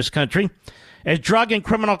entry into this country as drug and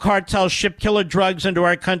criminal cartels ship killer drugs into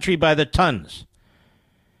our country by the tons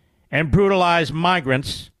and brutalize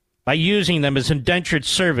migrants by using them as indentured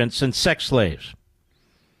servants and sex slaves.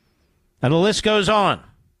 And the list goes on.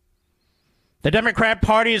 The Democrat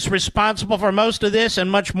Party is responsible for most of this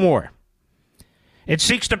and much more. It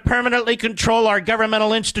seeks to permanently control our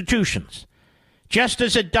governmental institutions, just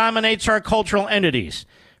as it dominates our cultural entities,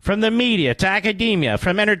 from the media to academia,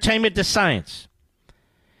 from entertainment to science.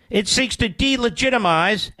 It seeks to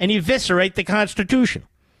delegitimize and eviscerate the Constitution,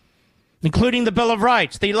 including the Bill of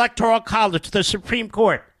Rights, the Electoral College, the Supreme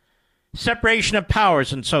Court, separation of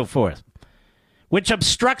powers, and so forth, which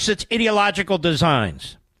obstructs its ideological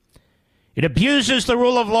designs. It abuses the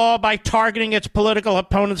rule of law by targeting its political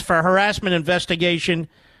opponents for harassment, investigation,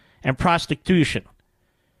 and prostitution.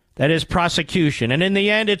 That is, prosecution. And in the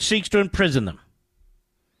end, it seeks to imprison them.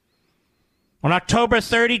 On October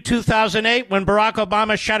 30, 2008, when Barack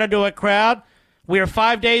Obama shouted to a crowd, "We are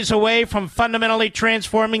 5 days away from fundamentally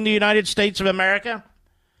transforming the United States of America,"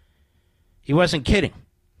 he wasn't kidding.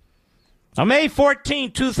 On May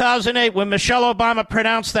 14, 2008, when Michelle Obama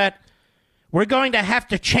pronounced that we're going to have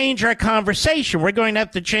to change our conversation, we're going to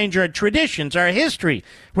have to change our traditions, our history,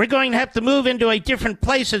 we're going to have to move into a different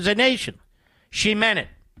place as a nation, she meant it.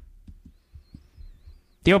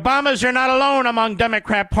 The Obamas are not alone among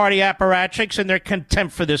Democrat Party apparatchiks in their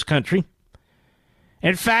contempt for this country.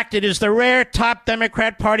 In fact, it is the rare top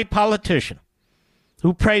Democrat Party politician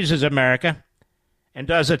who praises America and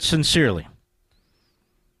does it sincerely.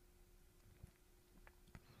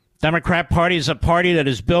 Democrat Party is a party that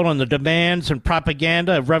is built on the demands and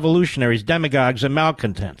propaganda of revolutionaries, demagogues, and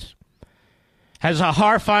malcontents. Has a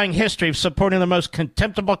horrifying history of supporting the most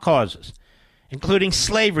contemptible causes, including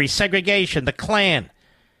slavery, segregation, the Klan,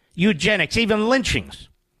 eugenics, even lynchings.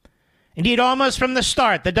 Indeed, almost from the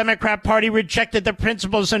start, the Democrat Party rejected the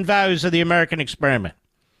principles and values of the American experiment.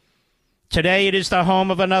 Today, it is the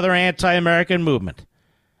home of another anti-American movement,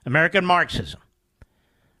 American Marxism,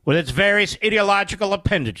 with its various ideological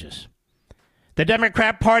appendages. The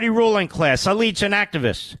Democrat Party ruling class, elites, and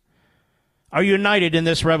activists are united in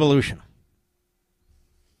this revolution.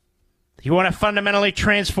 If you want to fundamentally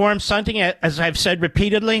transform something, as I've said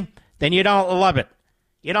repeatedly, then you don't love it.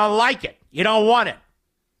 You don't like it. You don't want it.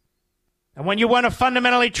 And when you want to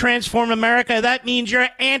fundamentally transform America, that means you're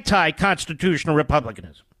anti-constitutional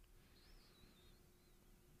republicanism.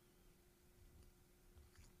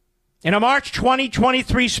 In a March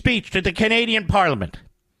 2023 speech to the Canadian Parliament,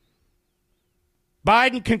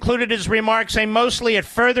 Biden concluded his remarks aimed mostly at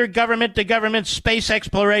further government-to-government space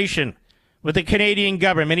exploration with the Canadian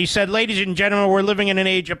government. He said, "Ladies and gentlemen, we're living in an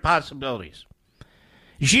age of possibilities."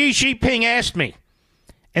 Xi Jinping asked me,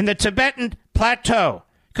 in the Tibetan Plateau,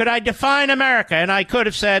 could I define America? And I could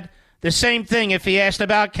have said the same thing if he asked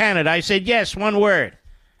about Canada. I said, yes, one word.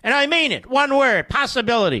 And I mean it, one word,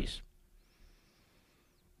 possibilities.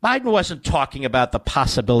 Biden wasn't talking about the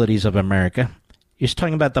possibilities of America. He was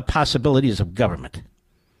talking about the possibilities of government.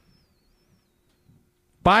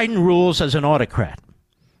 Biden rules as an autocrat.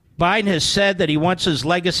 Biden has said that he wants his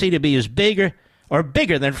legacy to be as bigger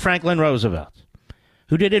than Franklin Roosevelt,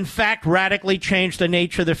 who did in fact radically change the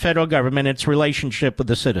nature of the federal government and its relationship with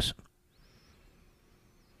the citizen.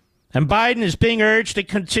 And Biden is being urged to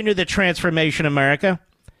continue the transformation of America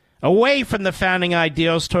away from the founding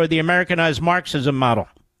ideals toward the Americanized Marxism model.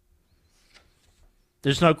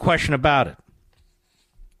 There's no question about it.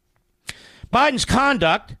 Biden's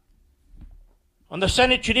conduct on the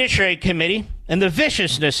Senate Judiciary Committee and the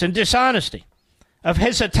viciousness and dishonesty of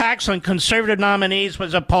his attacks on conservative nominees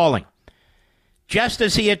was appalling. Just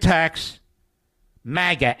as he attacks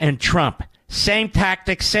MAGA and Trump. Same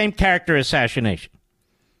tactics, same character assassination.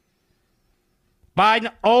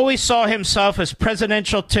 Biden always saw himself as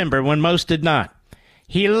presidential timber when most did not.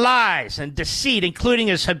 He lies and deceit, including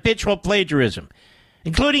his habitual plagiarism,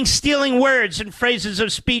 including stealing words and phrases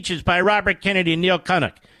of speeches by Robert Kennedy and Neil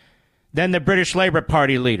Kinnock, then the British Labour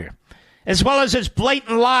Party leader, as well as his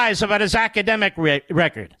blatant lies about his academic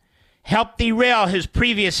record, helped derail his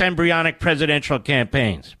previous embryonic presidential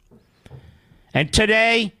campaigns. And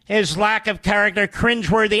today, his lack of character,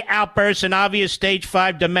 cringeworthy outbursts, and obvious stage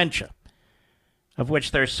 5 dementia, of which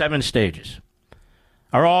there are 7 stages,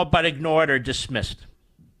 are all but ignored or dismissed.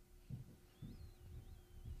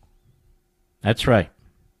 That's right.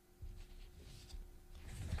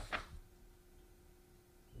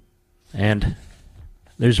 And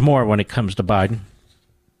there's more when it comes to Biden.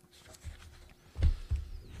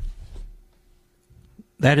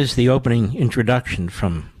 That is the opening introduction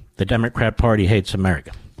from The Democrat Party Hates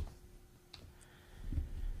America.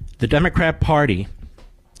 the Democrat Party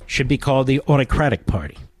should be called the Autocratic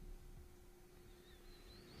Party.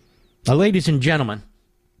 Now, ladies and gentlemen,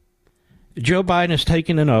 Joe Biden has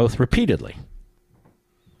taken an oath repeatedly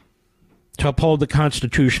to uphold the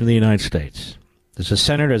Constitution of the United States. As a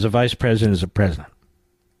senator, as a vice president, as a president.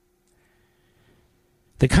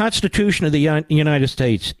 The Constitution of the United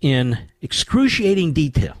States, in excruciating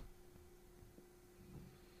detail,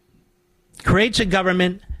 creates a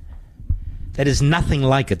government that is nothing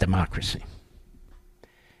like a democracy.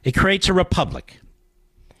 It creates a republic.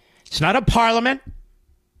 It's not a parliament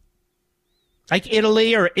like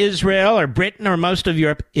Italy or Israel or Britain or most of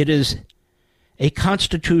Europe. It is a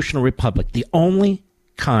constitutional republic, the only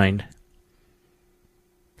kind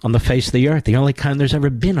on the face of the earth, the only kind there's ever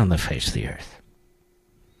been on the face of the earth.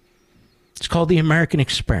 It's called the American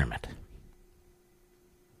experiment.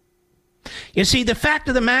 You see, the fact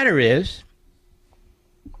of the matter is,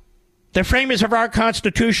 the framers of our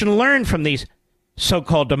Constitution learned from these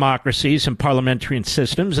so-called democracies and parliamentary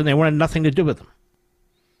systems, and they wanted nothing to do with them.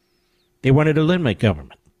 They wanted to eliminate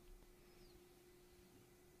government.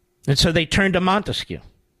 And so they turned to Montesquieu,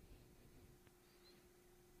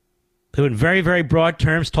 who in very, very broad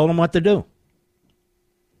terms told them what to do.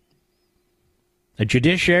 A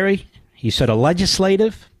judiciary, he said, a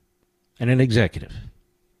legislative and an executive.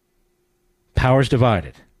 Powers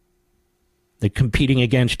divided. They're competing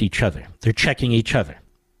against each other. They're checking each other.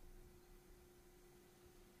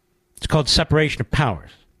 It's called separation of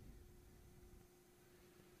powers.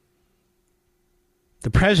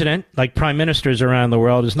 The president, like prime ministers around the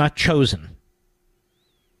world, is not chosen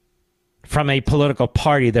from a political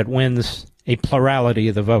party that wins a plurality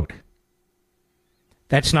of the vote.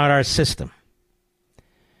 That's not our system.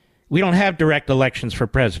 We don't have direct elections for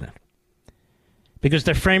president because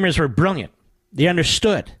the framers were brilliant. They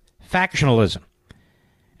understood factionalism,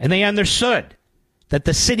 and they understood that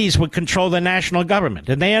the cities would control the national government,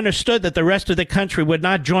 and they understood that the rest of the country would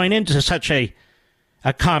not join into such a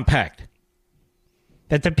compact,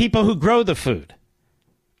 that the people who grow the food,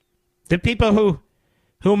 the people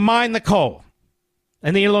who mine the coal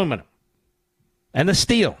and the aluminum and the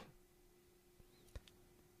steel,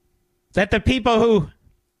 that the people who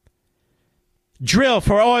drill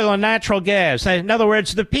for oil and natural gas, in other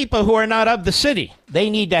words, the people who are not of the city, they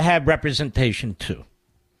need to have representation too.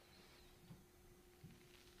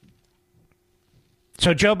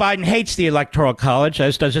 So Joe Biden hates the Electoral College,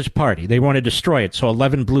 as does his party. They want to destroy it so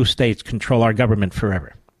 11 blue states control our government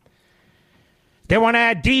forever. They want to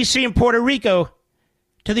add D.C. and Puerto Rico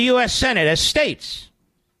to the U.S. Senate as states.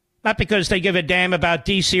 Not because they give a damn about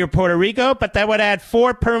D.C. or Puerto Rico, but that would add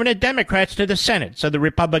 4 permanent Democrats to the Senate, so the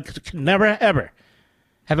Republicans can never, ever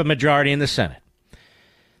have a majority in the Senate.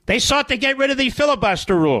 They sought to get rid of the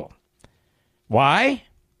filibuster rule. Why?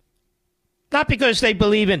 Not because they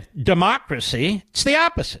believe in democracy. It's the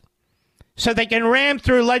opposite. So they can ram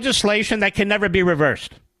through legislation that can never be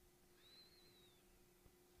reversed.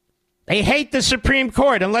 They hate the Supreme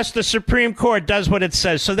Court unless the Supreme Court does what it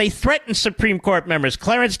says. So they threaten Supreme Court members,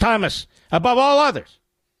 Clarence Thomas, above all others.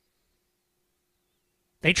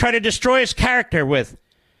 They try to destroy his character with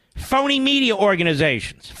phony media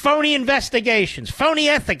organizations, phony investigations, phony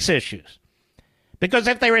ethics issues. Because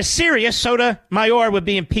if they were serious, Sotomayor would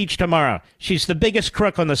be impeached tomorrow. She's the biggest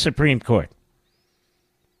crook on the Supreme Court.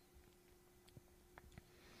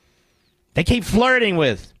 They keep flirting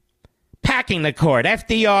with packing the court.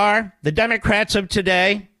 FDR, the Democrats of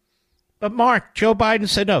today. But Mark, Joe Biden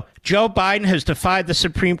said no. Joe Biden has defied the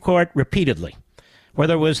Supreme Court repeatedly.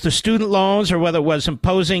 Whether it was the student loans or whether it was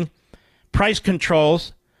imposing price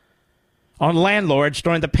controls on landlords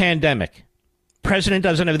during the pandemic. President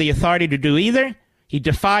doesn't have the authority to do either. He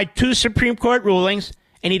defied 2 Supreme Court rulings,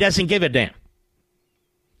 and he doesn't give a damn.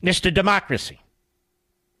 Mr. Democracy.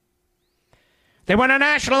 They want to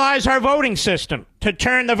nationalize our voting system, to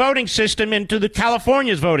turn the voting system into the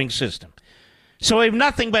California's voting system. So we have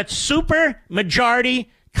nothing but super majority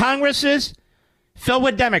Congresses filled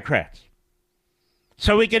with Democrats.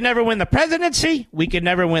 So we could never win the presidency, we could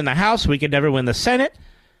never win the House, we could never win the Senate.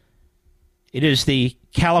 It is the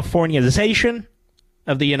Californiazation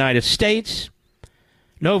of the United States.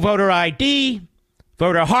 No voter ID,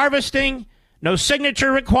 voter harvesting, no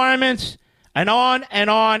signature requirements, and on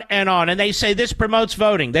and on and on. And they say this promotes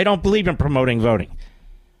voting. They don't believe in promoting voting.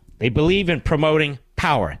 They believe in promoting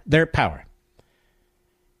power, their power.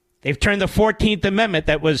 They've turned the 14th Amendment,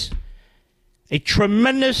 that was a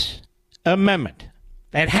tremendous amendment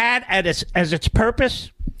that had as its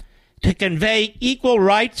purpose to convey equal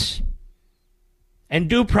rights and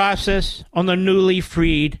due process on the newly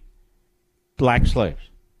freed black slaves.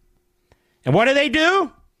 And what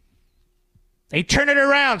do? They turn it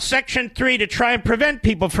around, Section 3, to try and prevent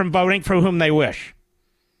people from voting for whom they wish.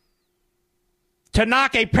 To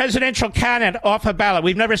knock a presidential candidate off a ballot.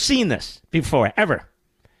 We've never seen this before, ever.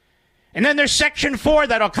 And then there's Section 4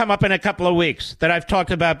 that'll come up in a couple of weeks that I've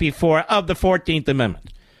talked about before of the 14th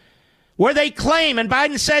Amendment, where they claim, and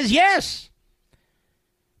Biden says yes,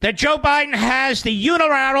 that Joe Biden has the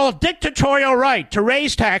unilateral dictatorial right to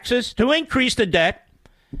raise taxes, to increase the debt,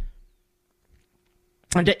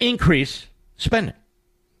 and to increase spending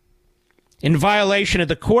in violation of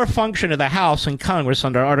the core function of the House and Congress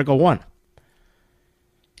under Article 1.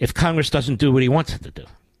 If Congress doesn't do what he wants it to do.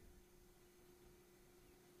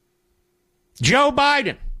 Joe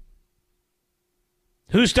Biden,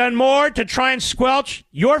 who's done more to try and squelch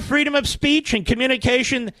your freedom of speech and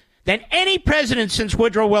communication than any president since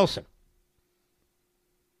Woodrow Wilson.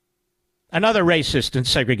 Another racist and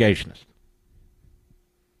segregationist.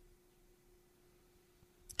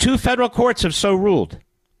 2 federal courts have so ruled.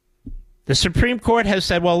 The Supreme Court has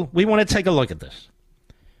said, well, we want to take a look at this.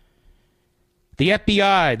 The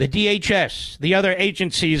FBI, the DHS, the other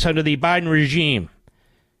agencies under the Biden regime,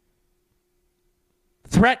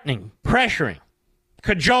 threatening, pressuring,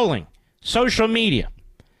 cajoling social media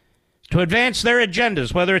to advance their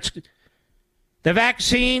agendas, whether it's the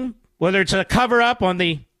vaccine, whether it's a cover-up on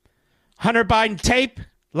the Hunter Biden tape,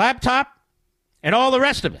 laptop, and all the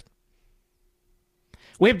rest of it.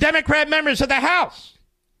 We have Democrat members of the House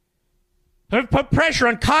who have put pressure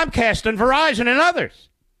on Comcast and Verizon and others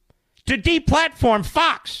to deplatform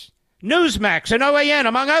Fox, Newsmax, and OAN,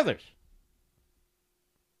 among others.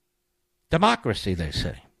 Democracy, they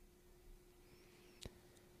say.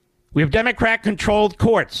 We have Democrat-controlled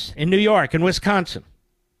courts in New York and Wisconsin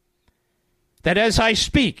that, as I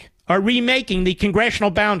speak, are remaking the congressional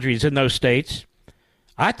boundaries in those states.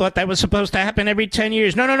 I thought that was supposed to happen every 10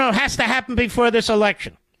 years. No, it has to happen before this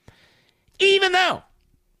election. Even though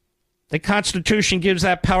the Constitution gives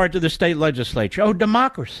that power to the state legislature. Oh,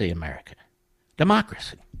 democracy, America.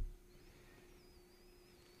 Democracy.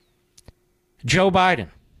 Joe Biden,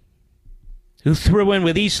 who threw in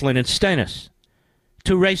with Eastland and Stennis,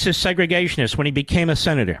 2 racist segregationists when he became a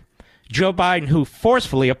senator. Joe Biden, who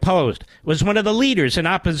forcefully opposed, was one of the leaders in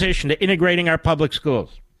opposition to integrating our public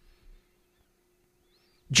schools.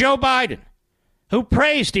 Joe Biden, who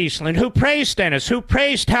praised Eastland, who praised Stennis, who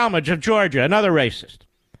praised Talmadge of Georgia, another racist,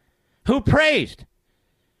 who praised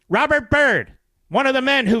Robert Byrd, one of the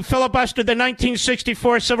men who filibustered the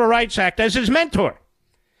 1964 Civil Rights Act, as his mentor,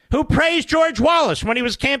 who praised George Wallace when he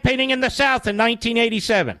was campaigning in the South in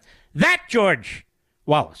 1987. That George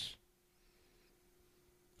Wallace.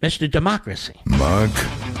 Mr. Democracy. Mark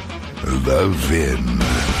Levin.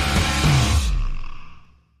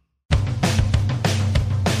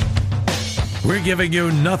 We're giving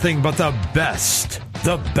you nothing but the best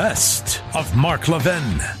of Mark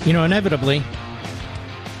Levin. You know, inevitably,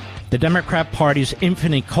 the Democrat Party's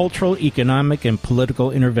infinite cultural, economic, and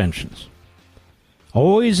political interventions,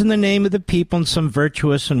 always in the name of the people and some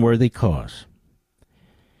virtuous and worthy cause,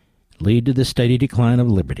 lead to the steady decline of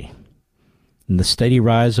liberty and the steady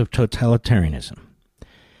rise of totalitarianism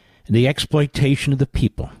and the exploitation of the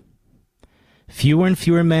people. Fewer and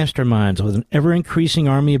fewer masterminds with an ever-increasing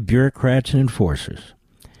army of bureaucrats and enforcers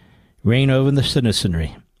reign over the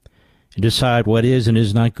citizenry and decide what is and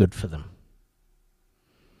is not good for them.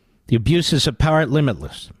 The abuses of power are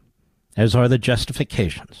limitless, as are the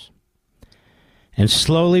justifications. And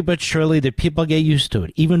slowly but surely the people get used to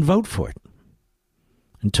it, even vote for it,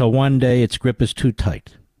 until one day its grip is too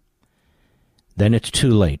tight. Then it's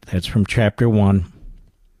too late. That's from Chapter 1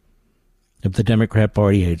 of The Democrat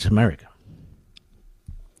Party Hates America.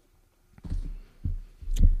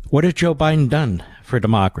 What has Joe Biden done for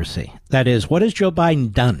democracy? That is, what has Joe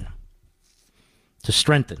Biden done to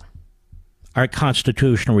strengthen our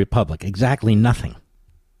constitutional republic? Exactly nothing.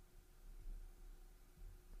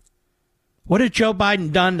 What has Joe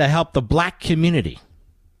Biden done to help the black community,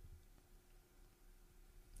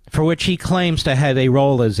 for which he claims to have a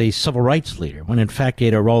role as a civil rights leader, when in fact he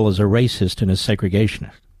had a role as a racist and a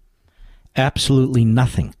segregationist? Absolutely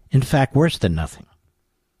nothing. In fact, worse than nothing.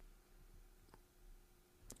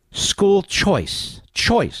 School choice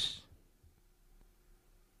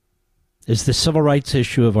is the civil rights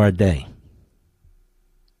issue of our day.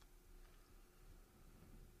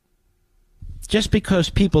 Just because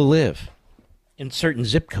people live in certain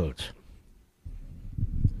zip codes,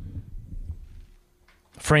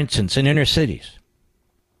 for instance, in inner cities,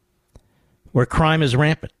 where crime is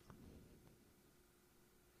rampant,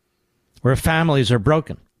 where families are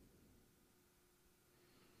broken,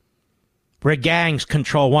 where gangs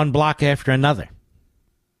control one block after another,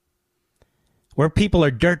 where people are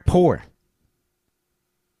dirt poor,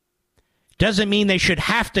 doesn't mean they should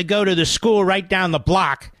have to go to the school right down the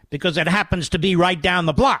block because it happens to be right down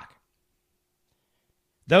the block.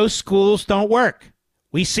 Those schools don't work.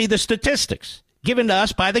 We see the statistics given to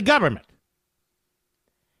us by the government.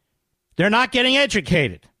 They're not getting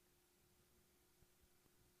educated.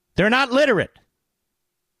 They're not literate.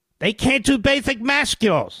 They can't do basic math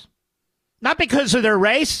skills. Not because of their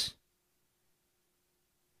race.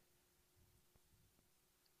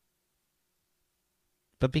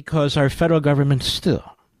 But because our federal government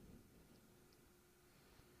still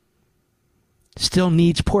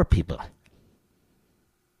needs poor people.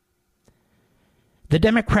 The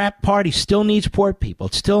Democrat Party still needs poor people.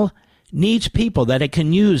 It still needs people that it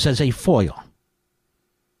can use as a foil.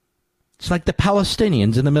 It's like the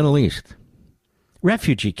Palestinians in the Middle East.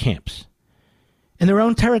 Refugee camps in their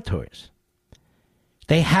own territories.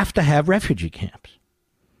 They have to have refugee camps.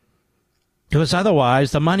 Because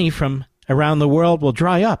otherwise the money from around the world will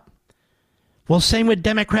dry up. Well, same with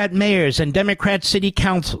Democrat mayors and Democrat city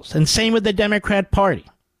councils, and same with the Democrat Party.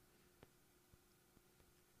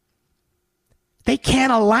 They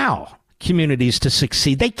can't allow communities to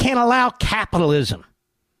succeed. They can't allow capitalism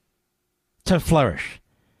to flourish.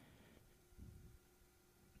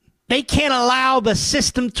 They can't allow the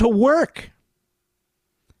system to work.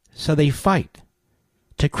 So they fight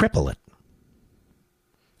to cripple it,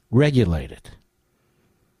 regulate it,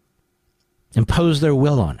 impose their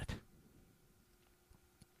will on it.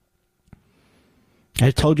 I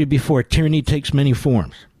told you before, tyranny takes many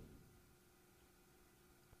forms.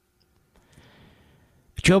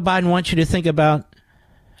 Joe Biden wants you to think about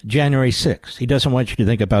January 6th. He doesn't want you to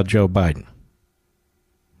think about Joe Biden.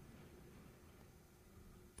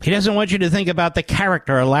 He doesn't want you to think about the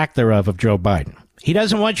character or lack thereof of Joe Biden. He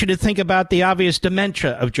doesn't want you to think about the obvious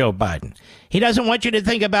dementia of Joe Biden. He doesn't want you to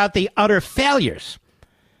think about the utter failures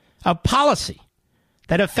of policy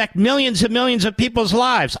that affect millions and millions of people's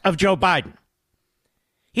lives of Joe Biden.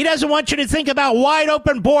 He doesn't want you to think about wide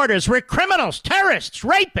open borders where criminals, terrorists,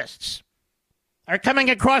 rapists are coming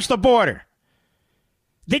across the border.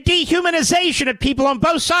 The dehumanization of people on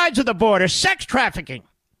both sides of the border, sex trafficking.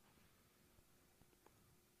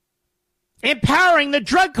 Empowering the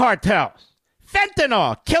drug cartels.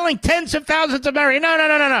 Fentanyl, killing tens of thousands of Americans.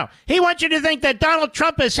 No. He wants you to think that Donald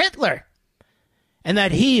Trump is Hitler and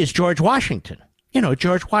that he is George Washington. You know,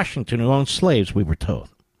 George Washington who owned slaves, we were told.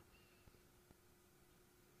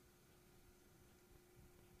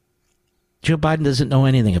 Joe Biden doesn't know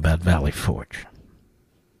anything about Valley Forge.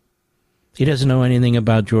 He doesn't know anything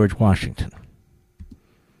about George Washington.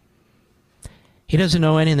 He doesn't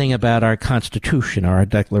know anything about our Constitution or our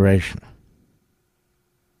Declaration.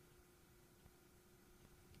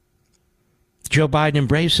 Joe Biden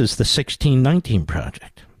embraces the 1619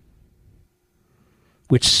 Project,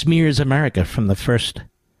 which smears America from the first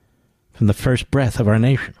breath of our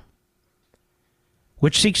nation,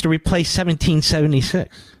 which seeks to replace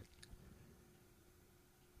 1776.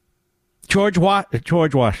 George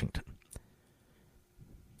Washington.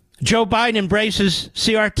 Joe Biden embraces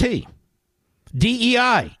CRT,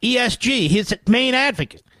 DEI, ESG, his main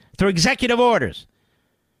advocate, through executive orders.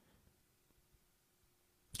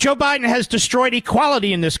 Joe Biden has destroyed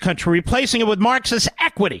equality in this country, replacing it with Marxist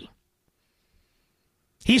equity.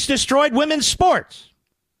 He's destroyed women's sports.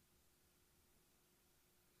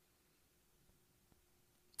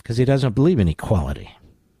 Because he doesn't believe in equality.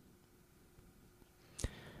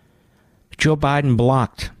 Joe Biden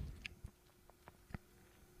blocked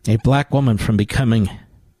a black woman from becoming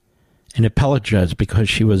an appellate judge because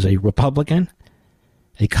she was a Republican,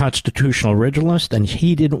 a constitutional originalist, and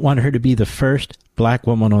he didn't want her to be the first black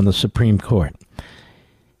woman on the Supreme Court.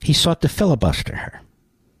 He sought to filibuster her.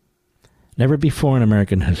 Never before in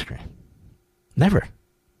American history. Never.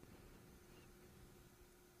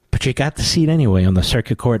 But you got the seat anyway on the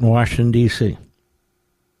Circuit Court in Washington, D.C.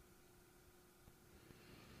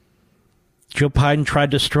 Joe Biden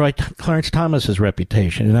tried to destroy Clarence Thomas's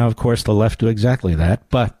reputation. And now, of course, the left do exactly that.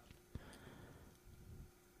 But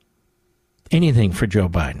anything for Joe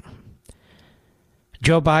Biden.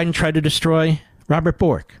 Joe Biden tried to destroy Robert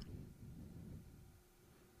Bork.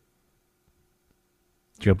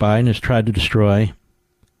 Joe Biden has tried to destroy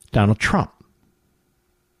Donald Trump.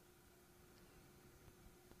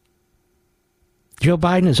 Joe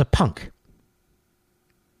Biden is a punk.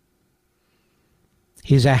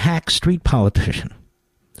 He's a hack street politician,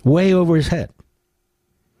 way over his head.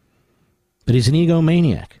 But he's an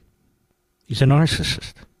egomaniac. He's a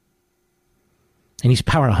narcissist. And he's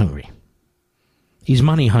power hungry. He's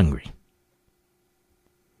money hungry.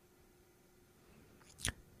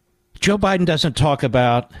 Joe Biden doesn't talk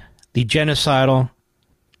about the genocidal,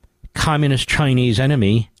 communist Chinese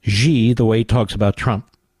enemy, Xi, the way he talks about Trump?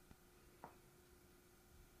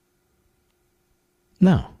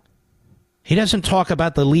 No. He doesn't talk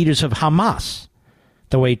about the leaders of Hamas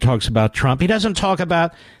the way he talks about Trump. He doesn't talk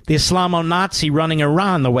about the Islamo-Nazi running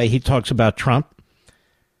Iran the way he talks about Trump.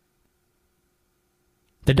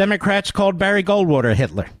 The Democrats called Barry Goldwater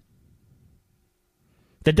Hitler.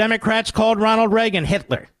 The Democrats called Ronald Reagan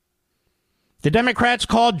Hitler. The Democrats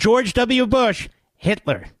called George W. Bush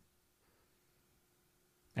Hitler.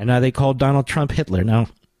 And now they call Donald Trump Hitler. Now,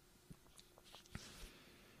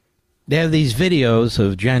 they have these videos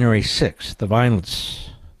of January 6th, the violence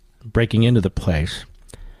breaking into the place,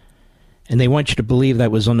 and they want you to believe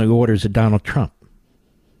that was on the orders of Donald Trump.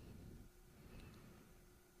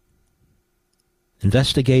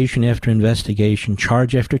 Investigation after investigation,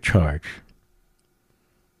 charge after charge.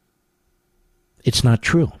 It's not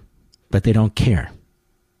true, but they don't care.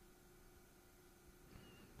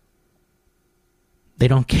 They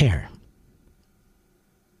don't care.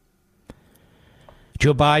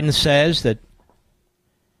 Joe Biden says that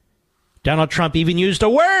Donald Trump even used a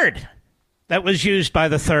word that was used by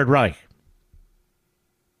the Third Reich.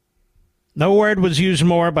 No word was used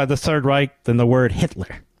more by the Third Reich than the word Hitler.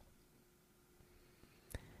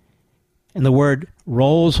 And the word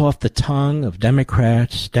rolls off the tongue of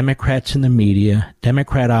Democrats, Democrats in the media,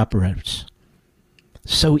 Democrat operatives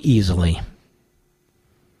so easily.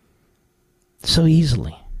 So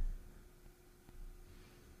easily.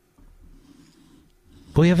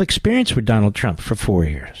 We have experience with Donald Trump for 4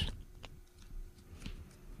 years.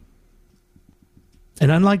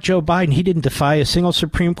 And unlike Joe Biden, he didn't defy a single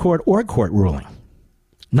Supreme Court or court ruling.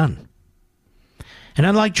 None. And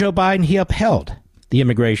unlike Joe Biden, he upheld the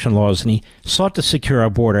immigration laws and he sought to secure our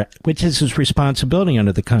border, which is his responsibility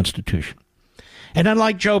under the Constitution. And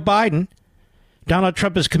unlike Joe Biden, Donald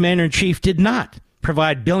Trump as commander-in-chief did not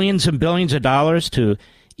provide billions and billions of dollars to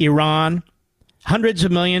Iran, hundreds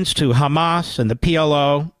of millions to Hamas and the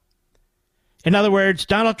PLO. In other words,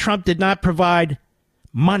 Donald Trump did not provide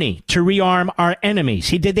money to rearm our enemies.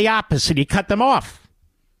 He did the opposite. He cut them off.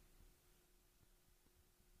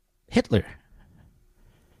 Hitler.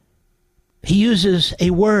 He uses a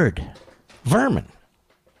word, vermin,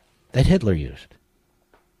 that Hitler used,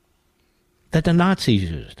 that the Nazis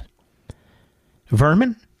used.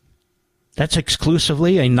 Vermin? That's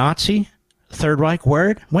exclusively a Nazi Third Reich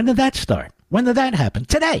word? When did that start? When did that happen?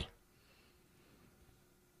 Today.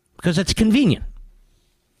 Because it's convenient.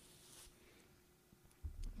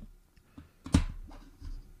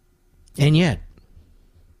 And yet,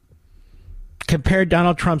 compare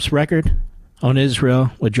Donald Trump's record on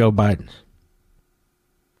Israel with Joe Biden's.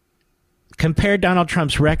 Compare Donald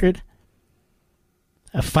Trump's record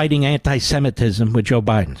of fighting anti-Semitism with Joe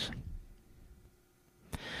Biden's.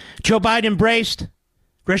 Joe Biden embraced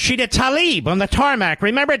Rashida Tlaib on the tarmac.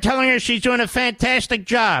 Remember telling her she's doing a fantastic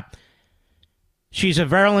job. She's a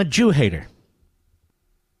virulent Jew hater.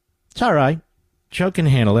 It's all right. Joe can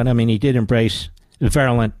handle it. I mean, he did embrace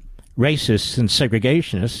virulent racists and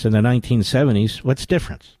segregationists in the 1970s. What's the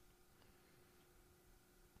difference?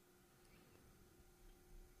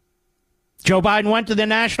 Joe Biden went to the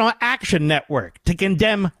National Action Network to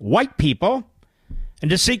condemn white people and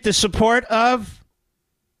to seek the support of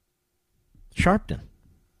Sharpton,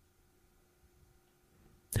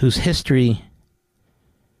 whose history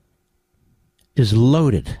is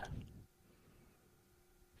loaded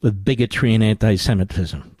with bigotry and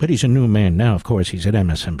anti-Semitism. But he's a new man now, of course. He's at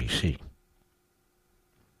MSNBC.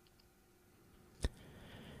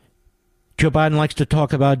 Joe Biden likes to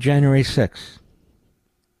talk about January 6th.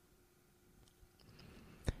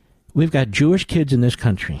 We've got Jewish kids in this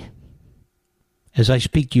country, as I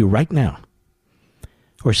speak to you right now,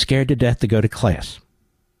 who are scared to death to go to class.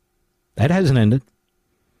 That hasn't ended.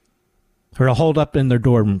 Who are holed up in their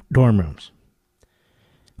dorm rooms.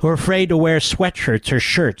 Who are afraid to wear sweatshirts or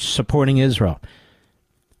shirts supporting Israel.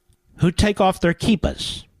 Who take off their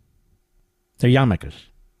kippahs, their yarmulkes,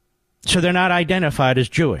 so they're not identified as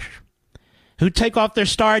Jewish. Who take off their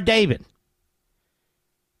Star of David.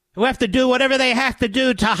 Who have to do whatever they have to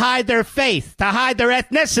do to hide their faith, to hide their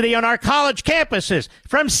ethnicity on our college campuses,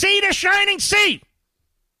 from sea to shining sea.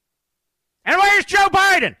 And where's Joe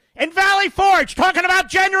Biden? In Valley Forge, talking about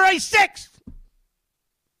January 6th.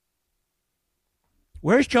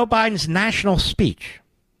 Where's Joe Biden's national speech?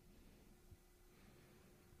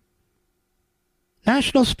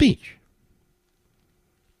 National speech.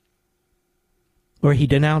 Where he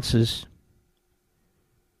denounces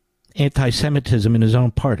anti-Semitism in his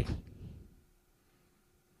own party.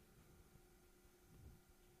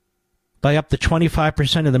 By up to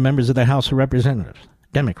 25% of the members of the House of Representatives,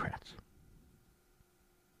 Democrats.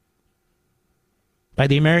 by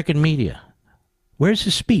the American media. Where's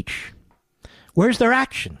his speech? Where's their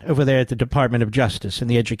action over there at the Department of Justice and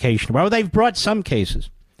the Education? Well, they've brought some cases,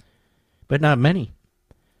 but not many.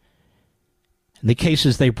 And the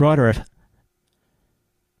cases they brought are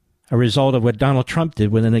a result of what Donald Trump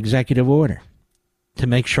did with an executive order to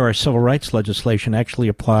make sure our civil rights legislation actually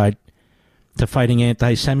applied to fighting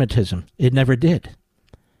anti-Semitism. It never did.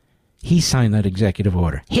 He signed that executive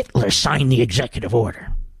order. Hitler signed the executive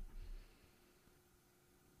order.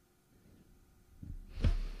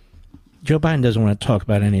 Joe Biden doesn't want to talk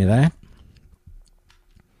about any of that.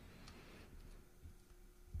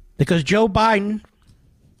 Because Joe Biden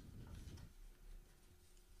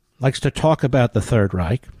likes to talk about the Third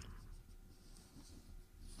Reich.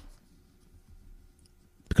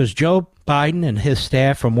 Because Joe Biden and his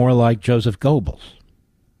staff are more like Joseph Goebbels.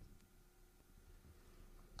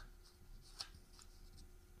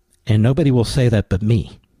 And nobody will say that but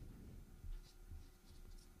me.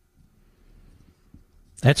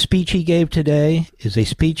 That speech he gave today is a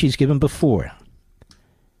speech he's given before.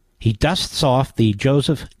 He dusts off the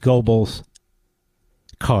Joseph Goebbels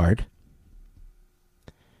card.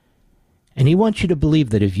 And he wants you to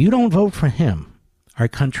believe that if you don't vote for him, our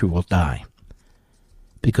country will die.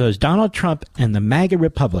 Because Donald Trump and the MAGA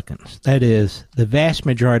Republicans, that is, the vast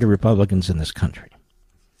majority of Republicans in this country,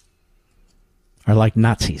 are like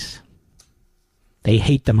Nazis. They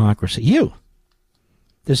hate democracy. You.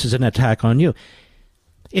 This is an attack on you.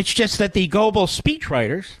 It's just that the Goebbels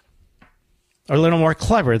speechwriters are a little more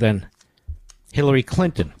clever than Hillary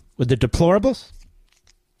Clinton with the deplorables.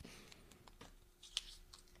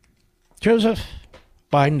 Joseph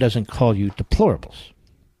Biden doesn't call you deplorables.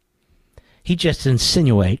 He just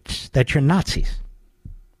insinuates that you're Nazis.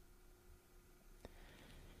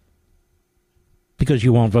 Because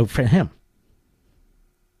you won't vote for him.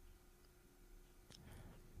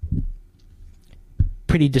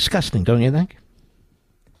 Pretty disgusting, don't you think?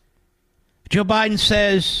 Joe Biden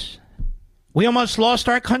says, we almost lost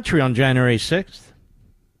our country on January 6th.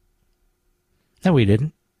 No, we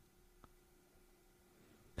didn't.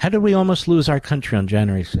 How did we almost lose our country on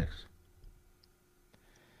January 6th?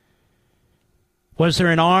 Was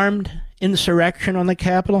there an armed insurrection on the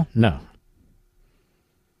Capitol? No.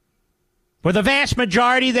 Were the vast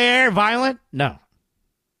majority there violent? No.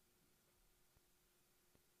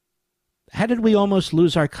 How did we almost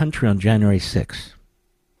lose our country on January 6th?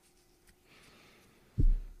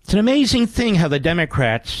 It's an amazing thing how the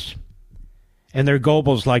Democrats and their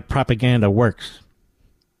Goebbels-like propaganda works.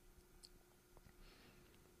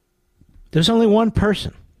 There's only one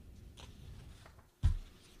person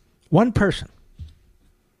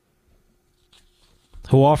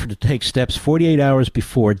who offered to take steps 48 hours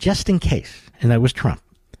before, just in case, and that was Trump,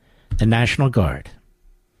 the National Guard.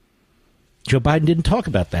 Joe Biden didn't talk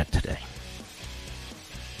about that today.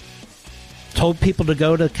 Told people to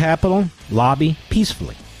go to the Capitol, lobby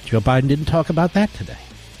peacefully. Joe Biden didn't talk about that today.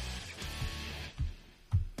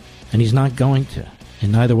 And he's not going to.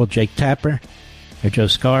 And neither will Jake Tapper or Joe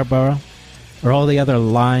Scarborough or all the other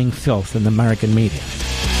lying filth in the American media.